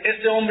darle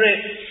este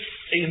hombre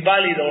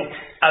inválido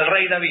al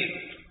rey David?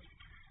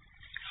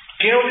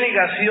 ¿Qué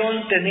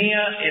obligación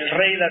tenía el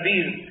rey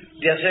David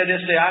de hacer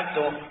este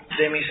acto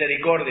de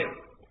misericordia?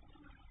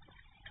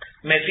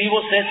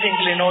 Mefiboset se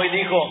inclinó y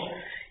dijo: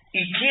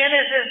 ¿y quién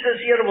es este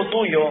siervo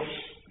tuyo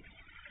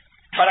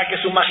para que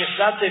su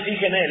majestad se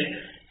fije en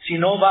él, si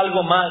no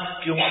valgo más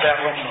que un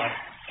perro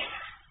muerto?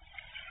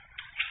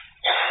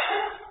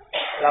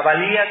 La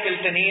valía que él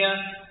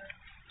tenía,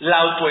 la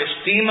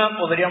autoestima,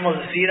 podríamos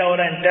decir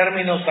ahora en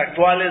términos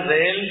actuales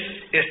de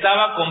él,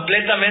 estaba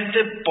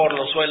completamente por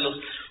los suelos.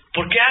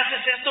 ¿Por qué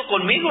haces esto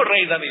conmigo,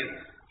 rey David?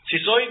 Si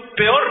soy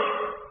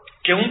peor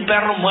que un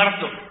perro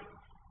muerto.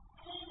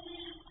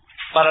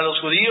 Para los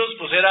judíos,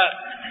 pues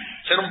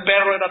ser un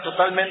perro era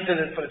totalmente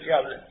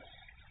despreciable.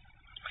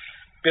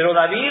 Pero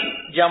David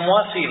llamó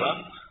a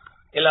Siba,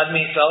 el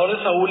administrador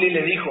de Saúl, y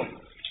le dijo: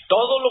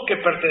 todo lo que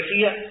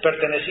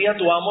pertenecía a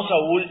tu amo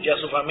Saúl y a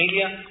su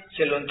familia,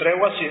 se lo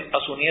entrego a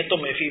su nieto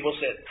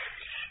Mefiboset.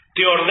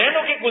 Te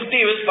ordeno que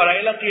cultives para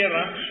él la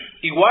tierra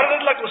y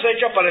guardes la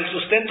cosecha para el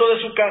sustento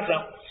de su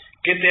casa,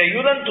 que te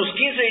ayudan tus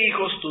 15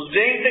 hijos, tus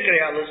 20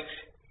 criados.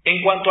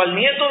 En cuanto al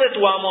nieto de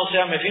tu amo, o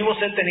sea,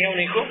 Mefiboset tenía un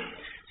hijo,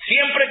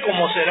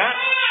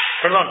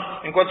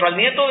 en cuanto al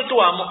nieto de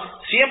tu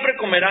amo, siempre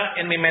comerá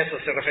en mi mesa.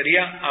 Se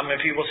refería a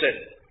Mefiboset.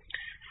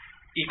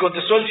 Y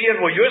contestó el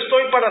siervo: yo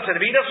estoy para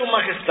servir a su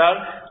majestad,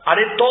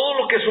 haré todo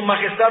lo que su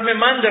majestad me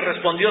mande,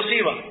 respondió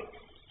Siba.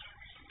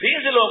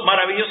 Fíjense lo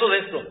maravilloso de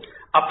esto.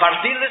 A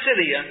partir de ese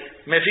día,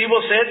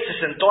 Mefiboset se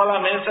sentó a la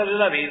mesa de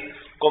David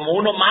como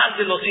uno más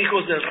de los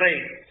hijos del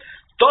rey.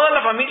 Toda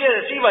la familia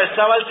de Siba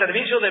estaba al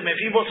servicio de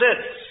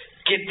Mefiboset,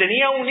 quien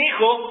tenía un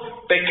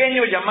hijo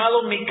pequeño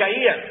llamado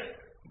Micaía.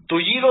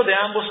 Tullido de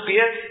ambos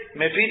pies,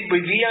 Mefib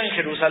vivía en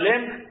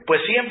Jerusalén,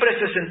 pues siempre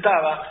se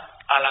sentaba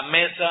a la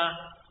mesa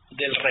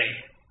del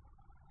rey.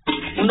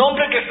 Un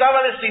hombre que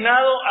estaba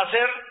destinado a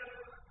ser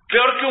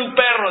peor que un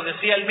perro,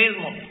 decía él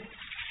mismo.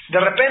 De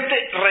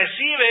repente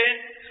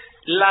recibe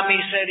la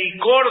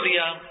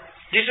misericordia,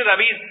 dice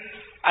David: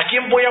 ¿a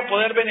quién voy a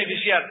poder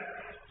beneficiar?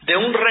 De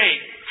un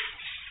rey.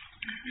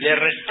 Le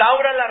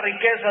restaura la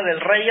riqueza del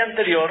rey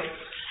anterior,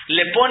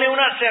 le pone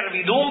una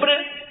servidumbre,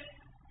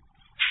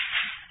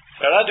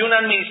 ¿verdad?, de un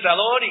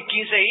administrador y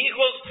 15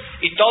 hijos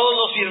y todos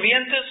los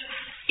sirvientes,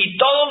 y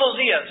todos los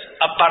días,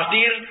 a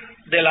partir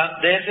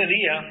de ese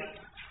día,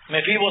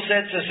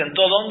 Mefiboset se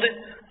sentó ¿dónde?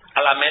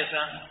 A la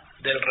mesa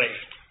del rey.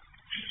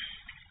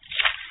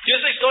 Yo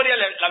esa historia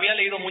la había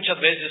leído muchas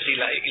veces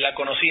y la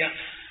conocía,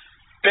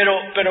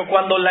 pero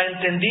cuando la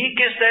entendí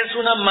que esta es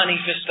una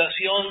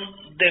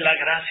manifestación de la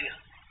gracia.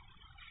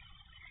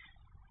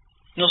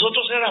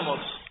 Nosotros éramos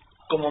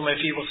como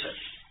Mefiboset.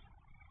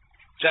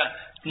 O sea,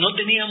 no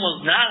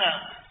teníamos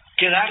nada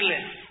que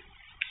darle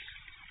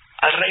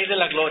al Rey de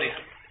la Gloria.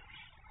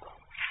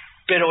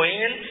 Pero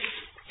Él,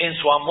 en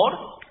su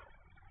amor,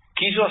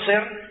 quiso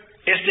hacer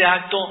este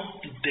acto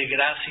de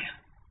gracia.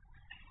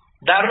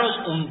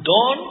 Darnos un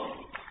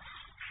don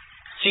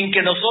sin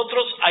que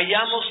nosotros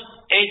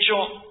hayamos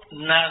hecho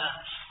nada.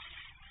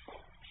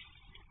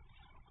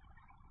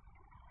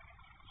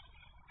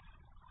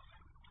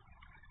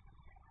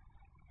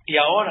 Y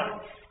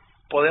ahora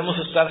podemos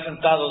estar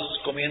sentados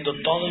comiendo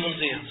todos los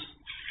días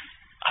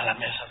a la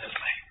mesa del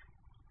Rey.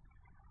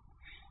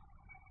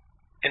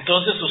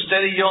 Entonces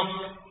usted y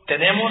yo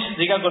tenemos,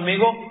 diga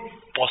conmigo,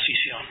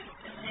 posición.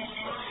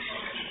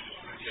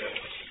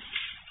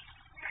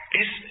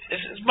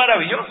 Es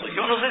maravilloso.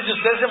 Yo no sé si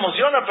usted se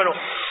emociona, pero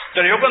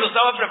yo cuando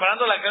estaba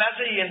preparando la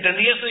clase y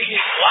entendí esto, dije: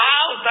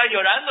 ¡wow! Está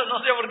llorando.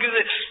 No sé por qué.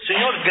 Dice: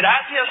 Señor,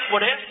 gracias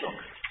por esto.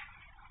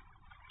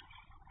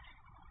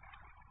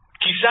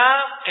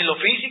 Quizá en lo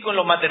físico, en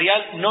lo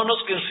material, no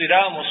nos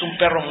considerábamos un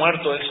perro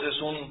muerto.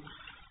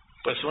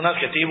 Es un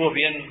adjetivo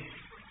bien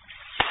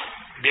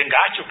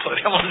gacho,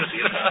 podríamos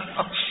decir.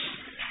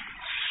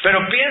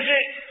 Pero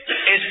piense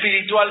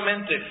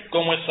espiritualmente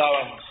cómo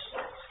estábamos.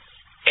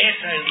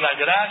 Esa es la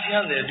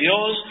gracia de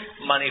Dios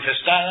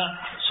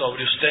manifestada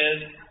sobre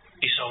usted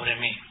y sobre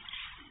mí.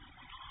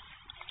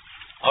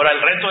 Ahora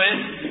el reto es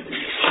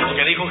lo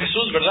que dijo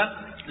Jesús,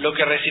 ¿verdad? Lo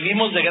que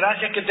recibimos de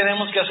gracia, ¿qué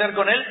tenemos que hacer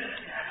con él?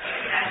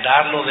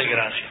 Darlo de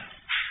gracia.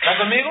 ¿Está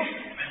conmigo?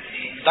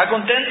 ¿Está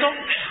contento?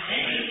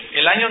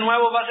 ¿El año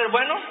nuevo va a ser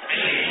bueno?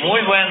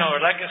 Muy bueno,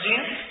 ¿verdad que sí?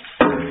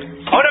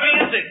 Ahora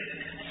fíjense,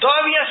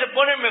 todavía se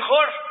pone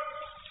mejor,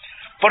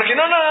 porque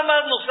no nada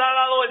más nos ha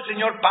dado el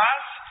Señor paz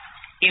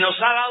y nos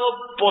ha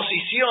dado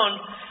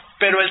posición,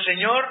 pero el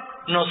Señor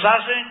nos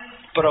hace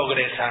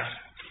progresar.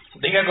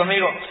 Diga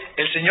conmigo: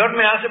 el Señor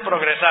me hace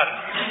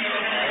progresar.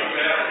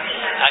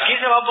 Aquí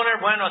se va a poner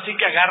bueno, así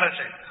que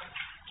agárrese.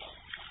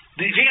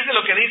 Fíjese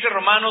lo que dice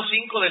Romanos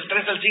 5, del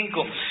 3 al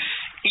 5.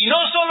 Y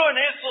no solo en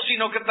esto,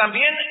 sino que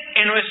también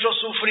en nuestros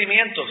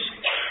sufrimientos.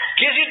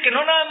 Quiere decir que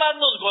no nada más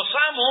nos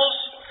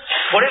gozamos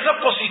por esa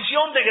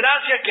posición de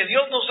gracia que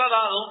Dios nos ha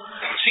dado,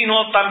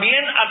 sino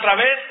también a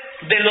través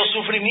de los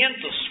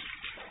sufrimientos.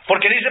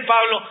 Porque dice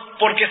Pablo: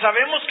 porque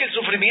sabemos que el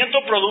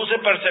sufrimiento produce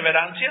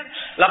perseverancia,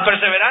 la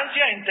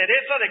perseverancia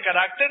entereza de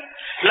carácter,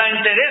 la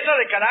entereza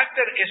de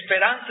carácter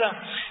esperanza,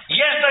 y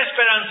esta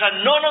esperanza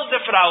no nos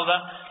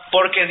defrauda,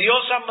 porque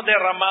Dios ha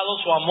derramado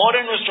su amor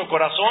en nuestro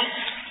corazón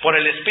por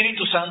el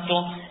Espíritu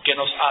Santo que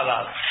nos ha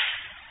dado.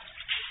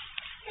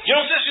 Yo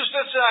no sé si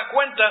usted se da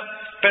cuenta,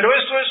 pero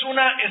esto es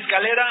una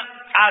escalera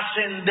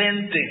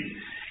ascendente.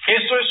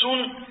 Esto es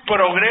un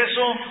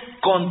progreso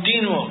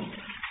continuo.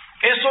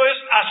 Eso es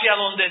hacia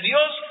donde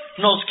Dios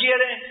nos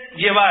quiere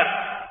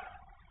llevar.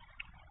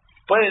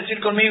 ¿Puede decir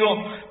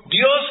conmigo?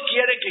 Dios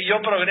quiere que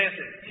yo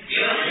progrese.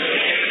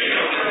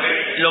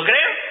 ¿Lo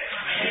cree?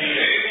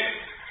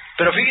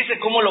 Pero fíjese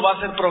cómo lo va a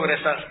hacer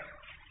progresar.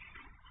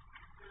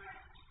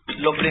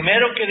 Lo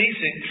primero que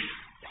dice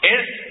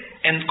es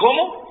 ¿en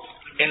cómo?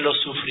 En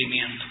los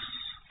sufrimientos.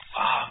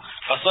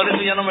 Pastor,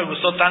 eso ya no me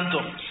gustó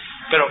tanto.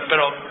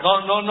 Pero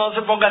no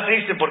se ponga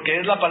triste, porque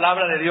es la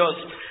palabra de Dios.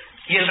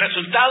 Y el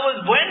resultado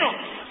es bueno.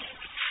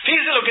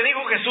 Fíjese lo que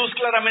dijo Jesús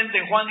claramente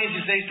en Juan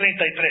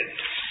 16:33.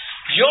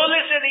 Yo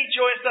les he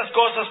dicho estas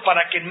cosas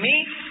para que en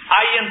mí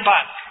hayan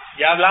paz.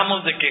 Ya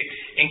hablamos de que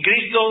en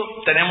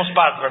Cristo tenemos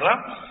paz, ¿verdad?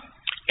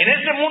 En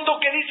este mundo,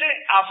 ¿qué dice?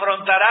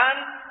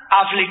 Afrontarán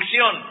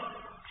aflicción.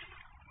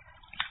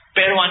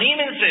 Pero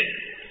anímense,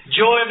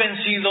 yo he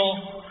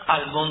vencido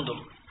al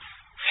mundo.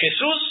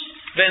 Jesús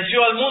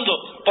venció al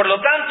mundo. Por lo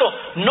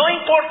tanto, no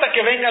importa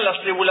que vengan las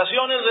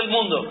tribulaciones del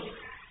mundo,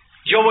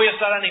 yo voy a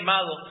estar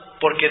animado,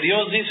 porque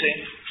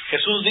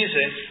Jesús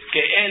dice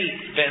que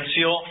Él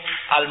venció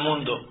al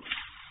mundo.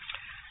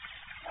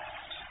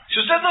 Si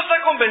usted no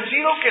está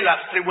convencido que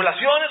las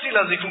tribulaciones y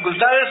las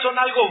dificultades son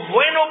algo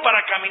bueno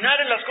para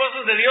caminar en las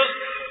cosas de Dios,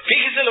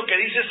 fíjese lo que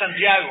dice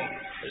Santiago,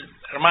 el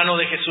hermano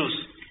de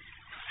Jesús.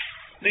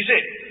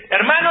 Dice: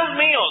 hermanos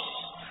míos,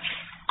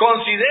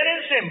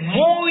 considérense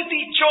muy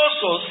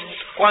dichosos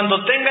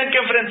cuando tengan que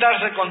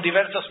enfrentarse con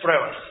diversas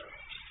pruebas.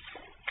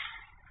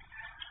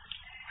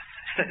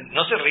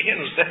 ¿No se ríen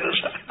ustedes?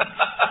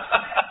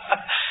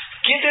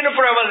 ¿Quién tiene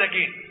pruebas de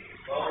aquí?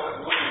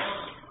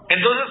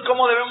 Entonces,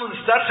 ¿cómo debemos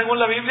estar según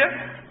la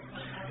Biblia?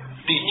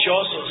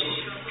 Dichosos.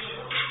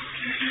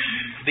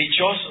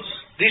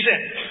 Dichosos.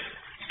 Dice: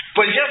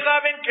 pues ya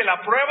saben que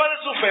la prueba de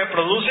su fe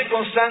produce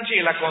constancia,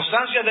 y la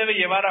constancia debe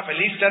llevar a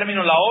feliz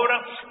término la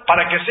obra,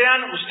 para que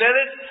sean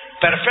ustedes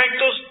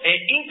perfectos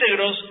e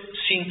íntegros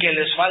sin que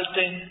les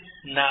falte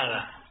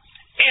nada.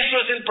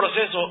 Eso es el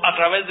proceso a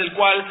través del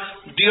cual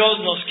Dios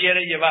nos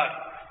quiere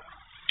llevar.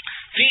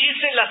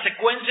 Fíjense la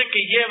secuencia que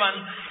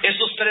llevan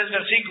esos 3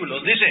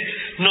 versículos. Dice: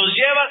 nos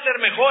lleva a ser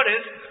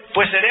mejores,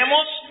 pues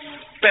seremos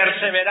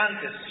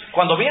perseverantes.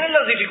 Cuando vienen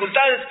las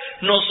dificultades,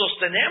 nos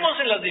sostenemos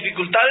en las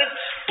dificultades,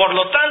 por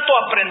lo tanto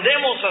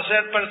aprendemos a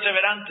ser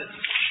perseverantes.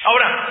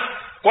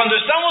 Ahora, cuando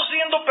estamos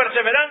siendo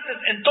perseverantes,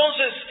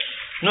 entonces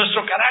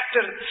nuestro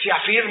carácter se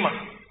afirma.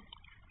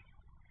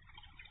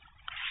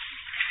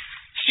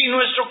 Si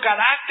nuestro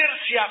carácter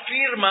se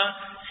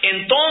afirma,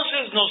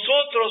 entonces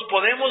nosotros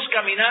podemos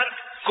caminar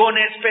con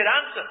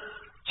esperanza,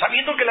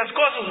 sabiendo que las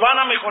cosas van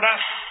a mejorar.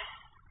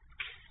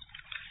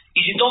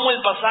 Y si tomo el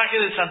pasaje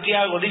de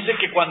Santiago, dice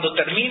que cuando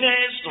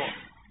termine esto,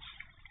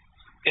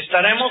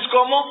 estaremos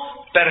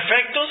como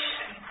perfectos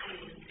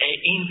e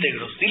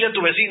íntegros. Dile a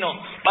tu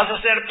vecino: vas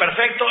a ser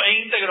perfecto e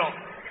íntegro.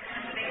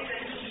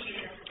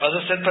 Vas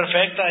a ser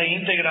perfecta e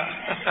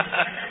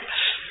íntegra.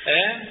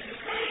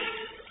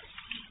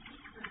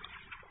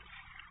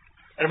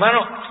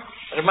 Hermano,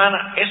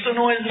 hermana, esto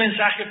no es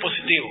mensaje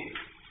positivo.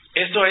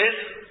 Esto es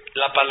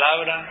la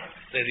palabra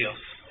de Dios.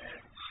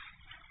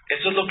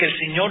 Eso es lo que el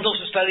Señor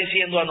nos está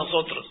diciendo a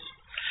nosotros.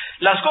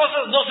 Las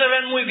cosas no se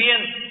ven muy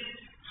bien.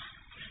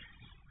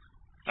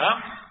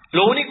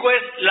 Lo único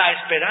es la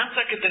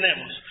esperanza que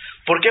tenemos,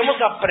 porque hemos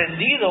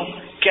aprendido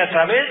que a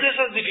través de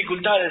esas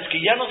dificultades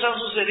que ya nos han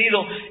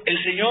sucedido,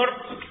 el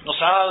Señor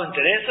nos ha dado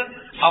entereza,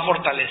 ha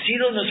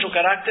fortalecido nuestro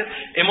carácter,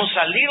 hemos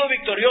salido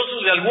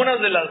victoriosos de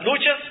algunas de las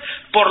luchas,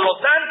 por lo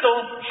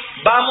tanto,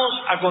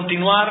 vamos a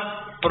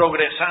continuar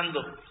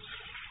progresando.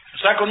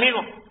 ¿Está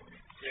conmigo?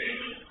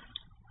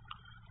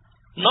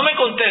 No me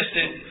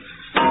conteste,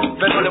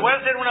 pero le voy a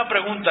hacer una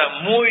pregunta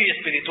muy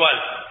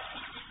espiritual.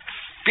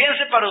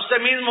 Piense para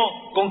usted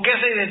mismo, ¿con qué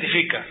se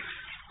identifica?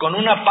 ¿Con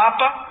una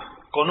papa,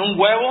 con un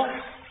huevo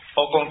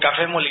o con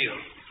café molido?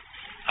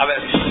 A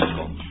ver,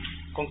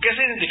 ¿con qué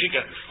se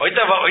identifica?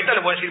 Ahorita le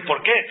voy a decir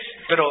por qué,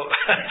 pero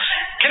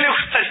 ¿qué le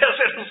gustaría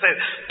hacer a usted?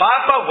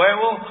 ¿Papa,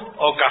 huevo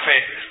o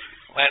café?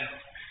 Bueno,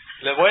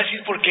 les voy a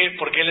decir por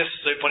qué les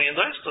estoy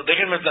poniendo esto.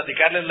 Déjenme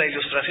platicarles la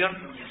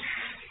ilustración.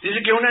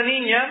 Dice que una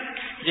niña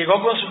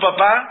llegó con su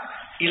papá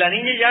y la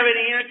niña ya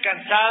venía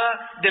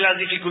cansada de las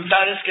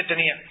dificultades que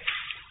tenía.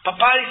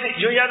 Papá, dice,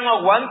 yo ya no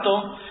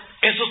aguanto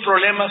esos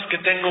problemas que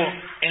tengo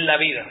en la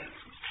vida.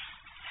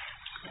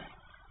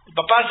 El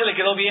papá se le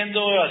quedó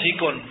viendo así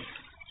con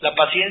la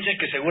paciencia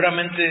que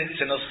seguramente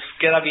se nos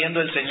queda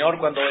viendo el Señor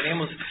cuando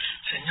venimos.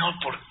 Señor,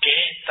 ¿por qué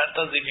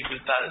tantas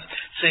dificultades?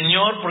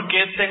 Señor, ¿por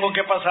qué tengo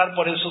que pasar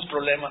por esos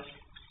problemas?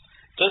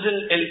 Entonces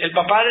el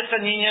papá de esta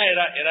niña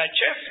era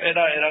chef,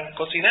 era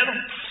cocinero,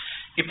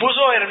 y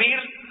puso a hervir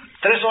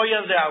 3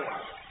 ollas de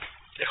agua.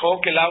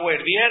 Dejó que el agua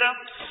hirviera,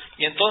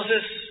 y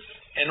entonces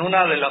en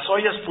una de las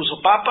ollas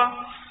puso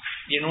papa,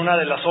 y en una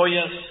de las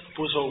ollas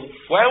puso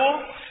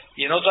huevo,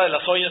 y en otra de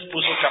las ollas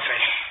puso café.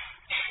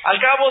 Al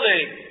cabo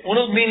de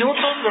unos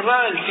minutos,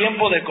 ¿verdad?, el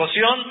tiempo de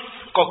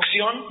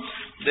cocción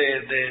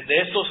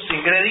de estos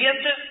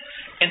ingredientes,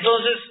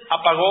 entonces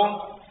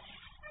apagó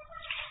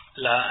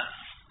la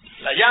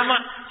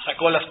llama,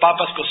 sacó las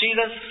papas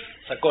cocidas,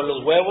 sacó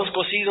los huevos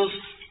cocidos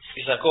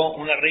y sacó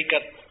una rica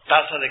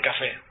taza de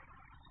café.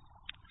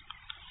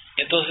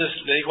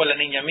 Entonces le dijo a la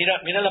niña: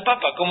 mira la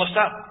papa, ¿cómo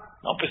está?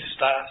 No, pues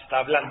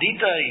está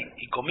blandita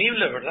y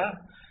comible, ¿verdad?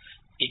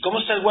 ¿Y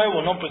cómo está el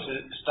huevo? No, pues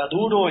está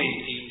duro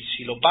y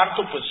si lo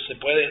parto, pues se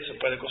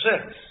puede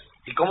cocer.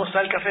 ¿Y cómo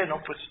está el café?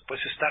 No,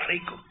 pues está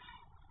rico.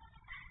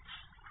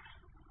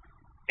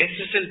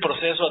 Este es el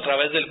proceso a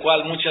través del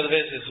cual muchas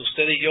veces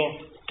usted y yo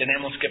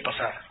tenemos que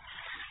pasar.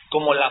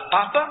 Como la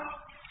papa,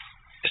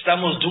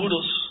 estamos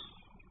duros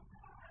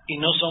y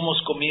no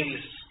somos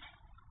comibles.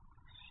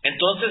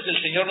 Entonces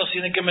el Señor nos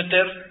tiene que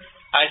meter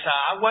a esa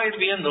agua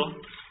hirviendo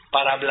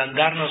para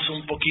ablandarnos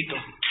un poquito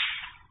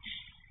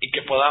y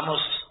que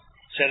podamos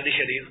ser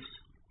digeridos.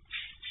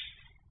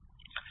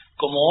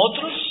 Como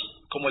otros,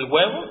 como el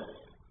huevo,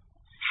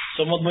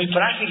 somos muy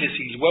frágiles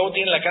y el huevo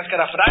tiene la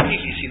cáscara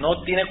frágil y si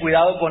no tiene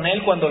cuidado con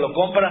él, cuando lo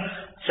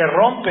compra se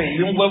rompe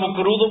y un huevo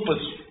crudo pues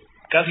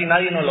casi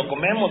nadie nos lo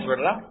comemos,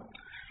 ¿verdad?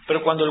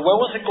 Pero cuando el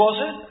huevo se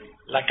cose,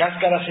 la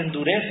cáscara se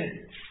endurece.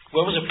 El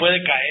huevo se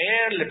puede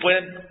caer,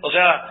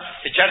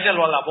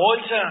 echárselo a la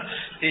bolsa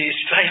y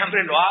si trae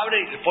hambre lo abre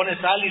y le pone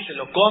sal y se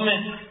lo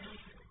come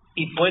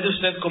y puede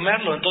usted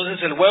comerlo.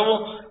 Entonces el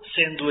huevo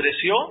se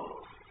endureció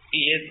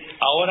y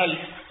ahora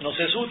nos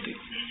es útil.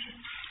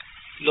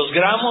 Los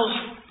gramos,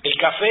 el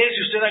café,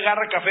 si usted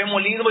agarra café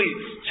molido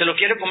y se lo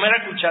quiere comer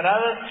a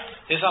cucharadas,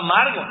 es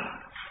amargo.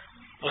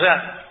 O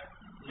sea,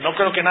 no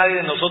creo que nadie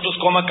de nosotros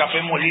coma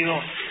café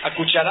molido a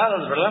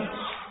cucharadas, ¿verdad?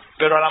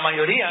 Pero a la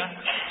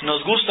mayoría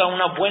nos gusta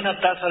una buena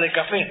taza de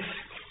café.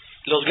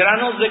 Los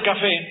granos de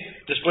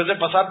café, después de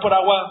pasar por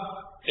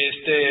agua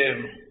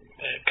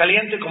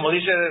caliente, como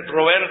dice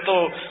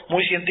Roberto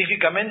muy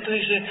científicamente,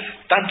 dice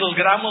tantos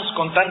gramos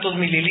con tantos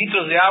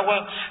mililitros de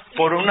agua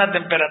por una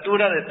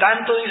temperatura de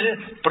tanto, dice,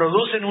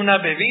 producen una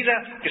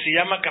bebida que se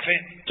llama café.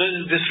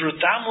 Entonces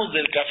disfrutamos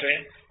del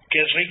café,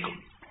 que es rico.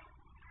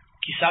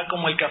 Quizá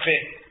como el café,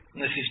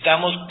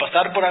 necesitamos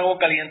pasar por agua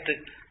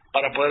caliente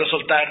para poder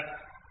soltar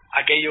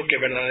aquello que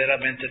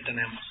verdaderamente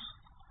tenemos.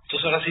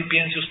 Entonces ahora sí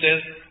piense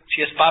usted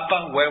si es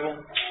papa, huevo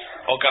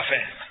o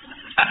café.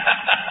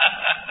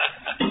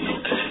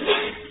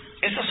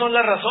 Esas son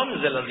las razones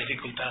de las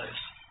dificultades,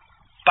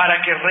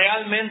 para que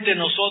realmente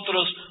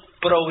nosotros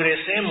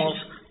progresemos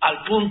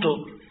al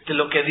punto de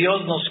lo que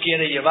Dios nos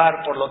quiere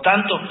llevar. Por lo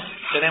tanto,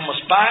 tenemos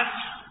paz,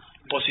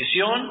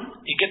 posición,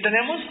 ¿y qué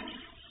tenemos?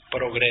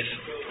 Progreso.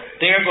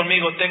 Diga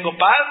conmigo, tengo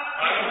paz,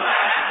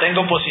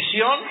 tengo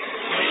posición,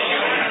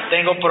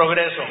 tengo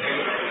progreso.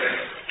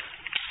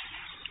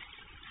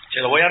 Se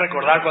lo voy a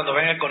recordar cuando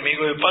venga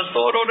conmigo y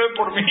pastor, ore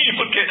por mí,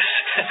 porque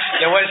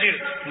le voy a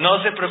decir,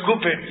 no se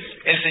preocupe,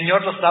 el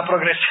Señor lo está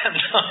progresando.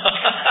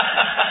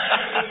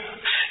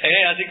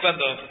 Así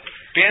cuando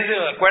piense,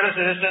 acuérdese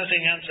de esta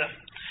enseñanza.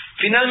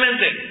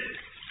 Finalmente,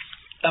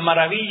 la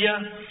maravilla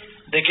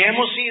de que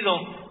hemos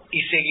sido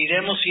y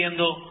seguiremos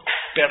siendo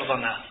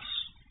perdonados.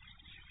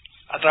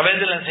 A través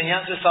de la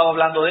enseñanza he estado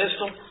hablando de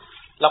esto.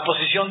 La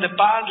posición de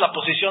paz, la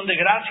posición de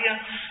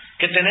gracia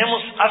que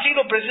tenemos ha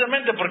sido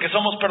precisamente porque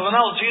somos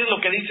perdonados. Fíjense lo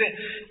que dice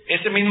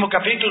este mismo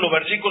capítulo,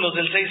 versículos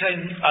del 6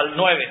 al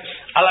 9.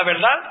 A la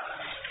verdad,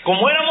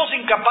 como éramos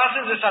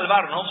incapaces de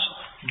salvarnos,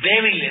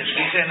 débiles,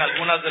 dicen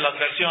algunas de las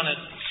versiones,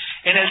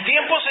 en el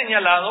tiempo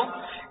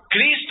señalado,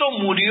 Cristo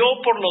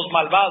murió por los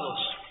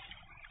malvados.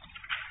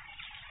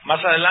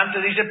 Más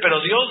adelante dice, pero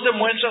Dios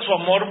demuestra su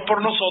amor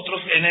por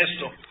nosotros en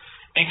esto,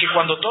 en que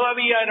cuando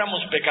todavía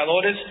éramos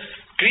pecadores,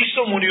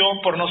 Cristo murió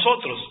por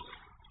nosotros.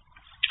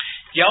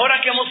 Y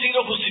ahora que hemos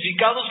sido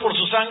justificados por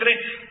su sangre,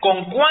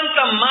 con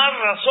cuánta más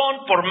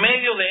razón por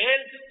medio de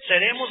él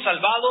seremos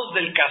salvados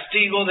del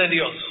castigo de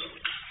Dios.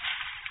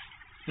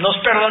 Nos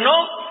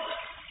perdonó,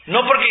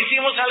 no porque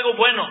hicimos algo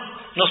bueno,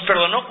 nos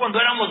perdonó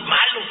cuando éramos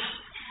malos.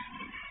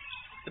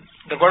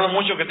 Recuerdo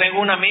mucho que tengo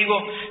un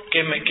amigo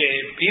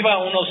que iba a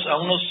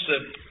unos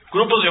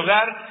grupos de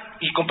hogar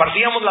y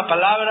compartíamos la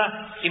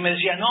palabra y me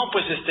decía, no,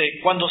 pues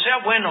cuando sea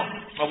bueno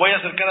me voy a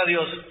acercar a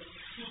Dios.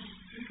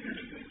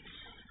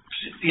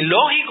 Y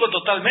lógico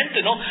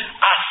totalmente, ¿no?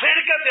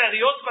 Acércate a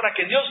Dios para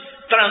que Dios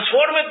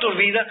transforme tu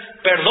vida,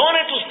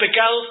 perdone tus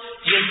pecados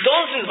y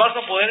entonces vas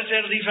a poder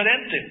ser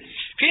diferente.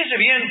 Fíjese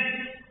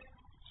bien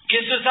que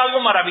esto es algo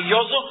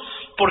maravilloso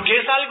porque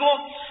es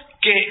algo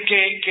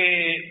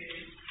que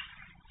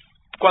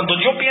cuando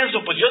yo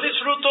pienso, pues yo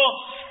disfruto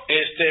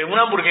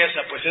una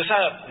hamburguesa, pues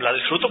esa la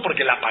disfruto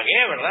porque la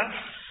pagué, ¿verdad?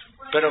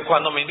 Pero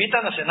cuando me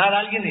invitan a cenar a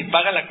alguien y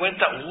paga la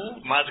cuenta,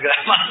 más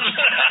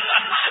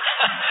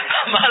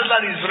la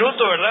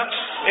disfruto, ¿verdad?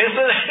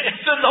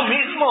 Esto es lo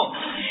mismo,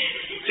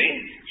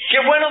 ¿sí? Qué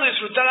bueno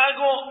disfrutar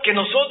algo que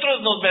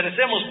nosotros nos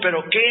merecemos,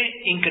 pero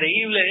qué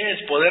increíble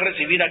es poder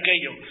recibir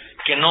aquello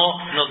que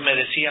no nos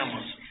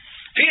merecíamos.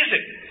 Fíjese,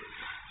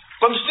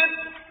 cuando usted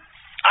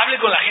hable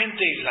con la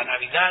gente y la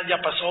Navidad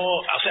ya pasó,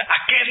 o sea,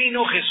 ¿a qué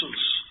vino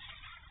Jesús?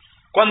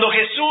 Cuando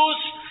Jesús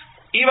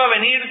iba a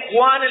venir,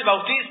 Juan el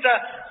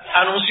Bautista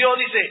anunció,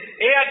 dice,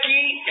 he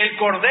aquí el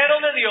Cordero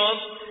de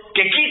Dios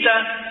que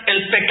quita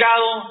el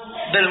pecado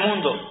del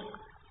mundo.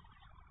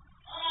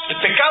 El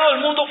pecado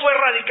del mundo fue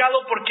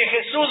erradicado porque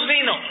Jesús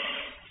vino.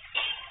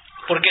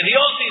 Porque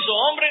Dios se hizo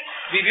hombre,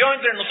 vivió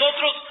entre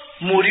nosotros,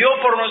 murió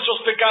por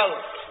nuestros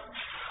pecados.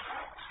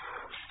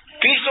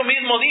 Cristo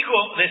mismo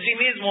dijo de sí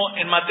mismo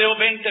en Mateo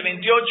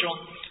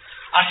 20:28,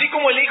 así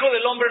como el Hijo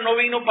del Hombre no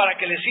vino para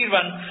que le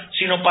sirvan,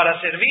 sino para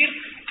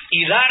servir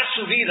y dar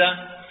su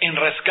vida en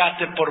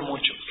rescate por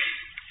muchos.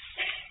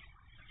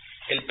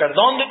 El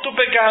perdón de tu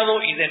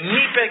pecado y de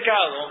mi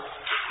pecado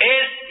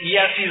es y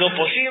ha sido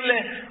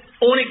posible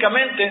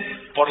únicamente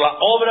por la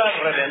obra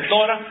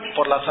redentora,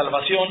 por la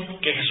salvación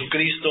que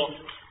Jesucristo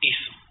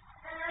hizo.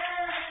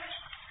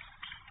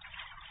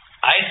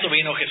 A esto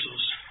vino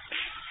Jesús.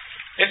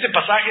 Este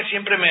pasaje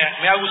siempre me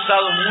ha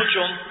gustado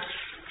mucho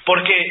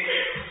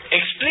porque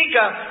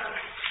explica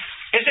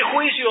ese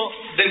juicio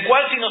del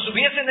cual si nos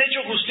hubiesen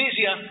hecho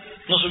justicia,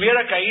 nos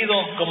hubiera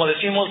caído, como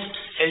decimos,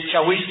 el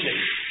chahuizle.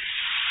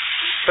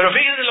 Pero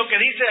fíjense lo que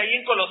dice ahí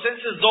en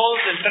Colosenses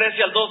 2, del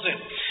 13 al 12.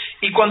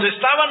 Y cuando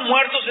estaban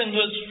muertos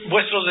en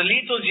vuestros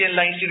delitos y en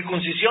la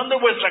incircuncisión de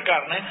vuestra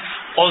carne,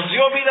 os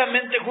dio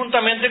vidamente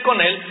juntamente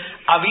con Él,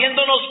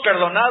 habiéndonos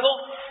perdonado,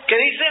 ¿qué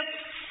dice?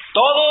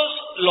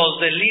 Todos los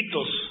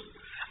delitos,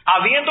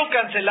 habiendo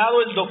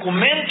cancelado el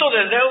documento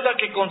de deuda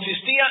que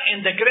consistía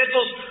en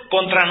decretos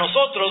contra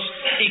nosotros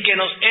y que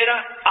nos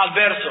era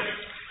adverso.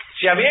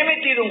 Se había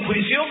emitido un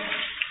juicio,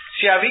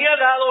 se había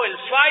dado el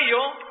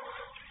fallo,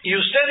 y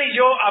usted y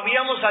yo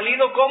habíamos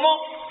salido como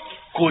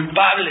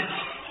culpables.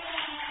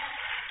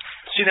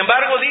 Sin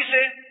embargo,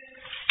 dice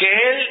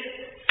que Él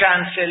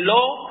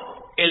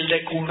canceló el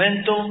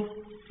documento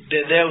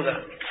de deuda.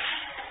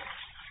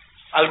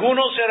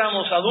 Algunos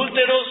éramos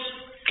adúlteros,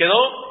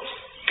 quedó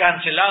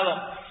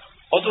cancelado.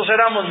 Otros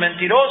éramos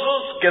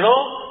mentirosos,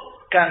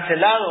 quedó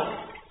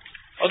cancelado.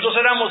 Otros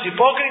éramos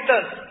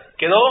hipócritas,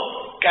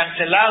 quedó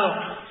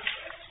cancelado.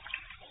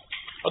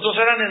 Otros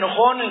eran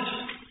enojones,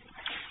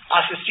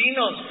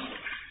 asesinos.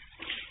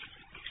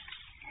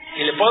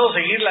 Y le puedo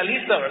seguir la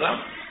lista, ¿verdad?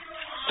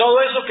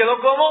 Todo eso quedó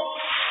como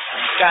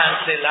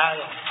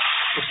cancelado.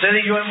 Usted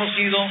y yo hemos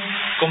sido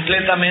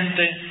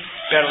completamente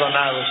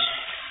perdonados.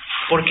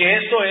 Porque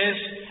esto es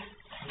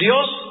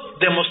Dios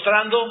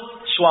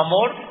demostrando su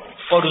amor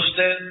por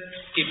usted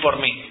y por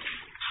mí.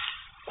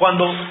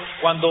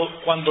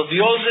 Cuando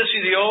Dios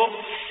decidió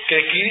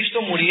que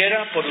Cristo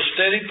muriera por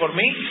usted y por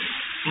mí,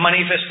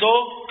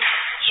 manifestó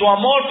su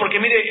amor. Porque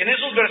mire, en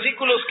esos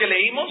versículos que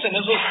leímos, en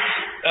esos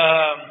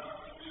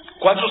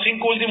 4 o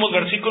 5 últimos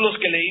versículos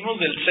que leímos,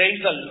 del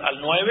 6 al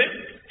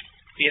 9,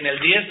 y en el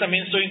 10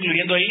 también estoy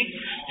incluyendo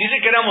ahí,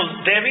 dice que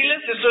éramos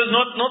débiles, esto es,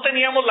 no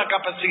teníamos la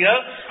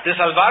capacidad de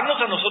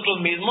salvarnos a nosotros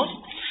mismos,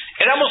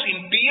 éramos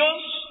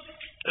impíos,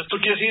 esto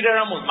quiere decir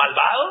éramos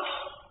malvados,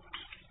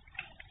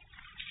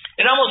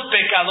 éramos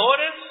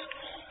pecadores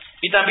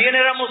y también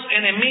éramos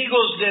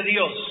enemigos de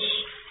Dios.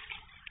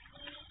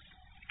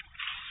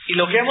 Y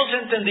lo que hemos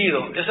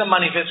entendido, esa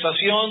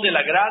manifestación de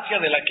la gracia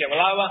de la que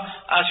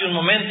hablaba hace un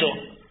momento,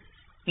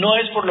 no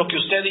es por lo que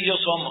usted y yo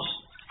somos.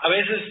 A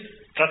veces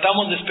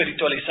tratamos de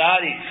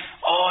espiritualizar y,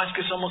 es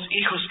que somos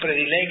hijos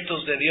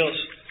predilectos de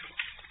Dios.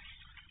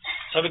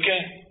 ¿Sabe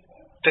qué?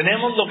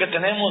 Tenemos lo que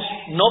tenemos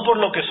no por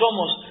lo que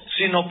somos,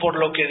 sino por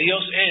lo que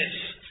Dios es.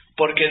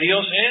 Porque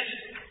Dios es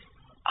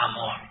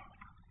amor.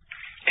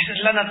 Esa es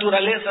la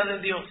naturaleza de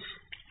Dios.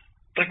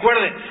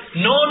 Recuerde,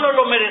 no nos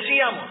lo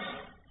merecíamos,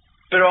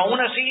 pero aún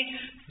así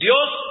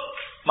Dios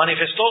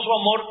manifestó su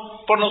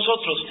amor por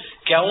nosotros,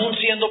 que aún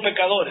siendo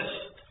pecadores,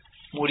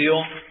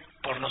 murió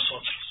por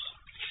nosotros.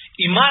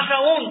 Y más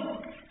aún,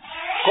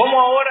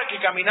 como ahora que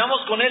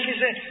caminamos con Él,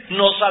 dice,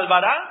 nos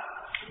salvará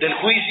del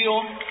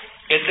juicio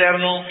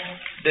eterno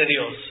de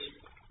Dios.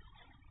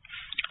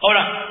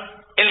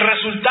 Ahora, el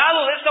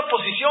resultado de esta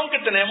posición que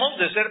tenemos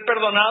de ser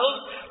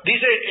perdonados,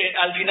 dice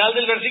al final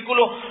del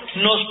versículo,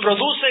 nos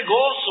produce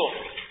gozo.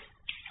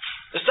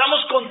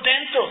 Estamos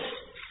contentos.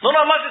 No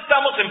nada más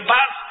estamos en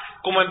paz,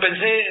 como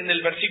empecé en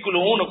el versículo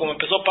 1, como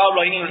empezó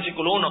Pablo ahí en el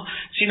versículo 1,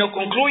 sino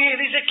concluye y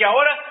dice que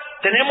ahora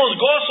tenemos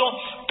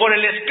gozo por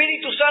el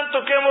Espíritu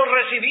Santo que hemos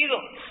recibido.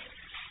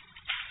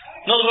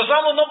 Nos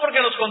gozamos no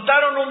porque nos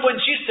contaron un buen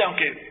chiste,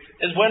 aunque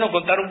es bueno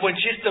contar un buen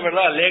chiste,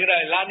 ¿verdad?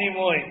 Alegra el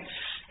ánimo,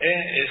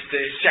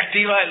 se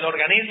activa el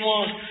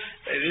organismo.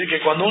 Dice que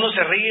cuando uno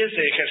se ríe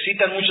se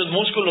ejercitan muchos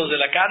músculos de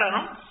la cara,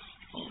 ¿no?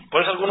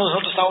 Por eso algunos de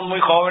nosotros estamos muy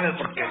jóvenes,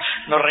 porque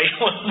nos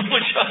reímos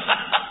mucho.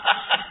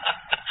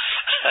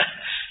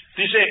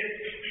 Dice,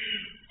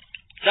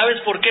 ¿sabes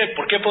por qué?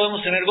 ¿Por qué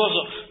podemos tener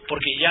gozo?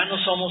 Porque ya no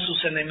somos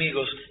sus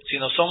enemigos,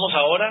 sino somos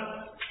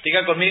ahora,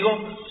 diga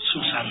conmigo,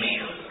 sus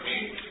amigos.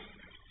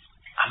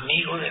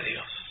 Amigo de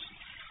Dios.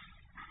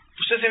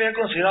 ¿Usted se había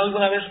considerado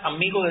alguna vez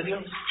amigo de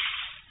Dios?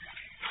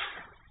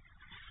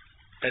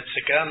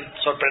 Se quedan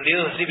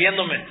sorprendidos así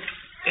viéndome.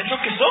 Es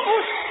lo que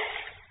somos.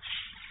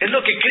 Es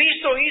lo que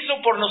Cristo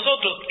hizo por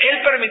nosotros.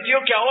 Él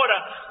permitió que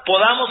ahora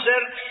podamos ser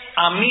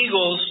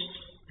amigos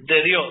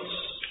de Dios.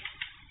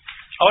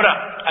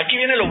 Ahora, aquí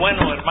viene lo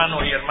bueno,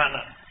 hermano y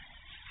hermana.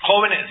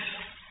 Jóvenes,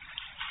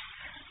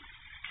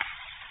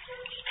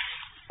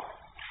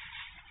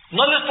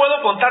 no les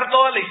puedo contar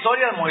toda la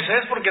historia de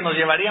Moisés porque nos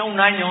llevaría un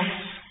año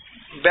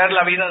ver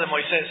la vida de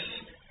Moisés.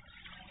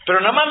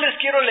 Pero nada más les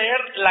quiero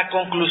leer la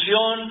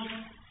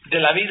conclusión de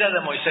la vida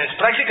de Moisés,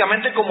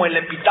 prácticamente como el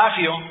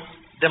epitafio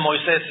de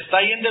Moisés. Está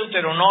ahí en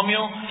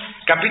Deuteronomio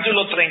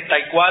capítulo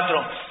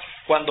 34,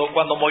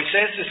 cuando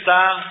Moisés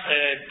está,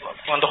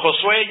 cuando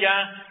Josué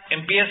ya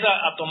empieza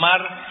a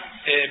tomar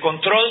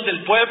control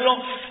del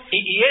pueblo,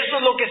 y eso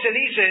es lo que se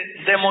dice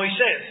de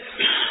Moisés.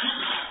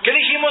 ¿Qué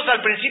dijimos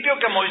al principio?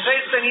 Que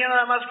Moisés tenía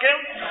nada más que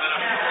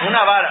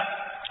una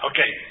vara. Ok.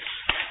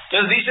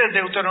 Entonces dice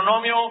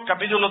Deuteronomio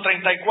capítulo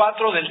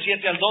 34 del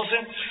 7 al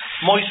 12,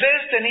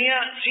 Moisés tenía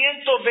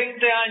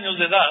 120 años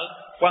de edad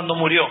cuando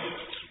murió.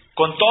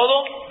 Con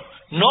todo,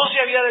 no se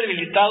había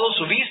debilitado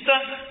su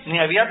vista ni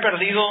había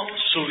perdido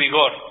su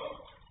vigor.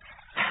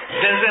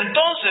 Desde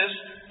entonces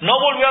no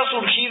volvió a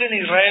surgir en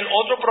Israel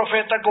otro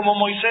profeta como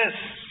Moisés,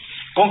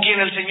 con quien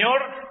el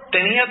Señor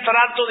tenía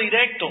trato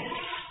directo.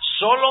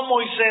 Solo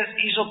Moisés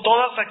hizo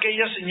todas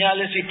aquellas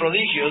señales y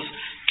prodigios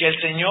que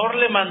el Señor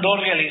le mandó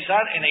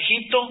realizar en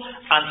Egipto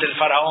ante el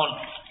faraón,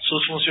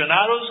 sus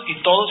funcionarios y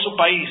todo su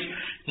país.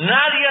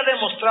 Nadie ha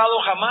demostrado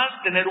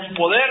jamás tener un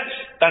poder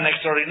tan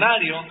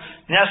extraordinario,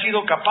 ni ha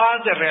sido capaz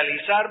de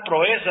realizar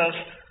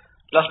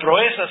las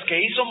proezas que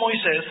hizo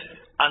Moisés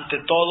ante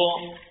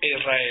todo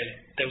Israel.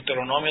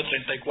 Deuteronomio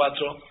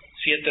 34,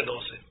 7,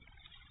 12.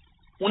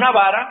 Una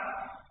vara,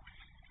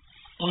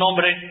 un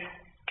hombre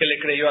que le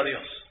creyó a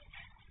Dios.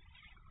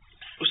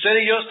 Usted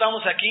y yo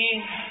estamos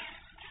aquí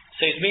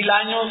 6,000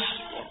 años,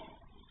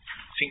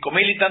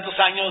 5,000 y tantos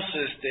años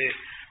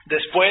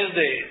después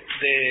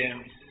de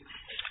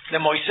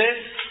Moisés,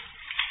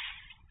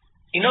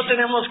 y no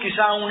tenemos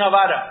quizá una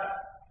vara,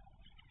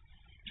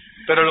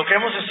 pero lo que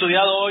hemos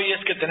estudiado hoy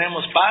es que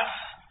tenemos paz,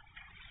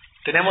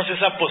 tenemos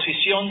esa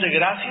posición de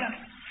gracia,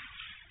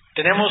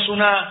 tenemos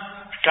un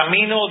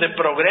camino de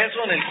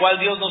progreso en el cual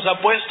Dios nos ha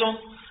puesto,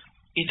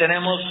 y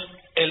tenemos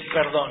el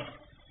perdón.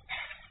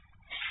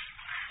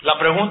 La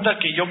pregunta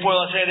que yo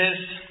puedo hacer es,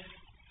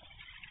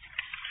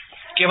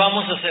 ¿qué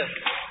vamos a hacer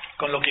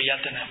con lo que ya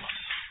tenemos?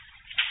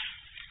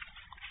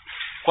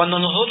 Cuando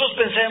nosotros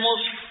pensemos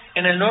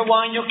en el nuevo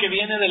año que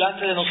viene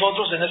delante de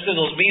nosotros, en este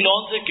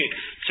 2011, que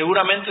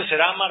seguramente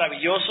será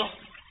maravilloso,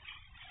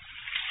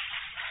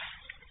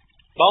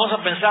 vamos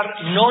a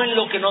pensar no en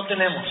lo que no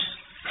tenemos,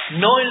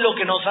 no en lo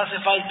que nos hace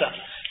falta,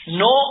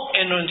 no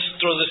en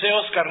nuestros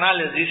deseos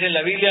carnales. Dice en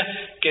la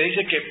Biblia que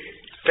dice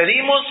que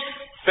pedimos,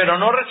 pero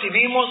no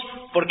recibimos,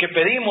 porque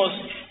pedimos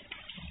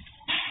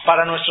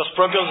para nuestros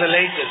propios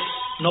deleites,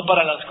 no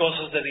para las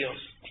cosas de Dios.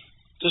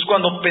 Entonces,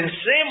 cuando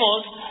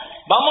pensemos,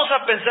 vamos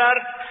a pensar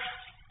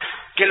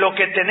que lo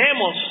que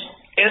tenemos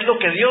es lo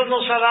que Dios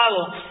nos ha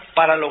dado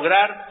para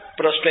lograr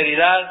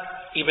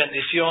prosperidad y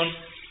bendición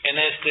en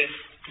este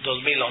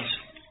 2011.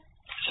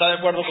 ¿Está de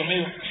acuerdo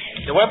conmigo?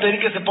 Le voy a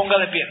pedir que se ponga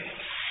de pie.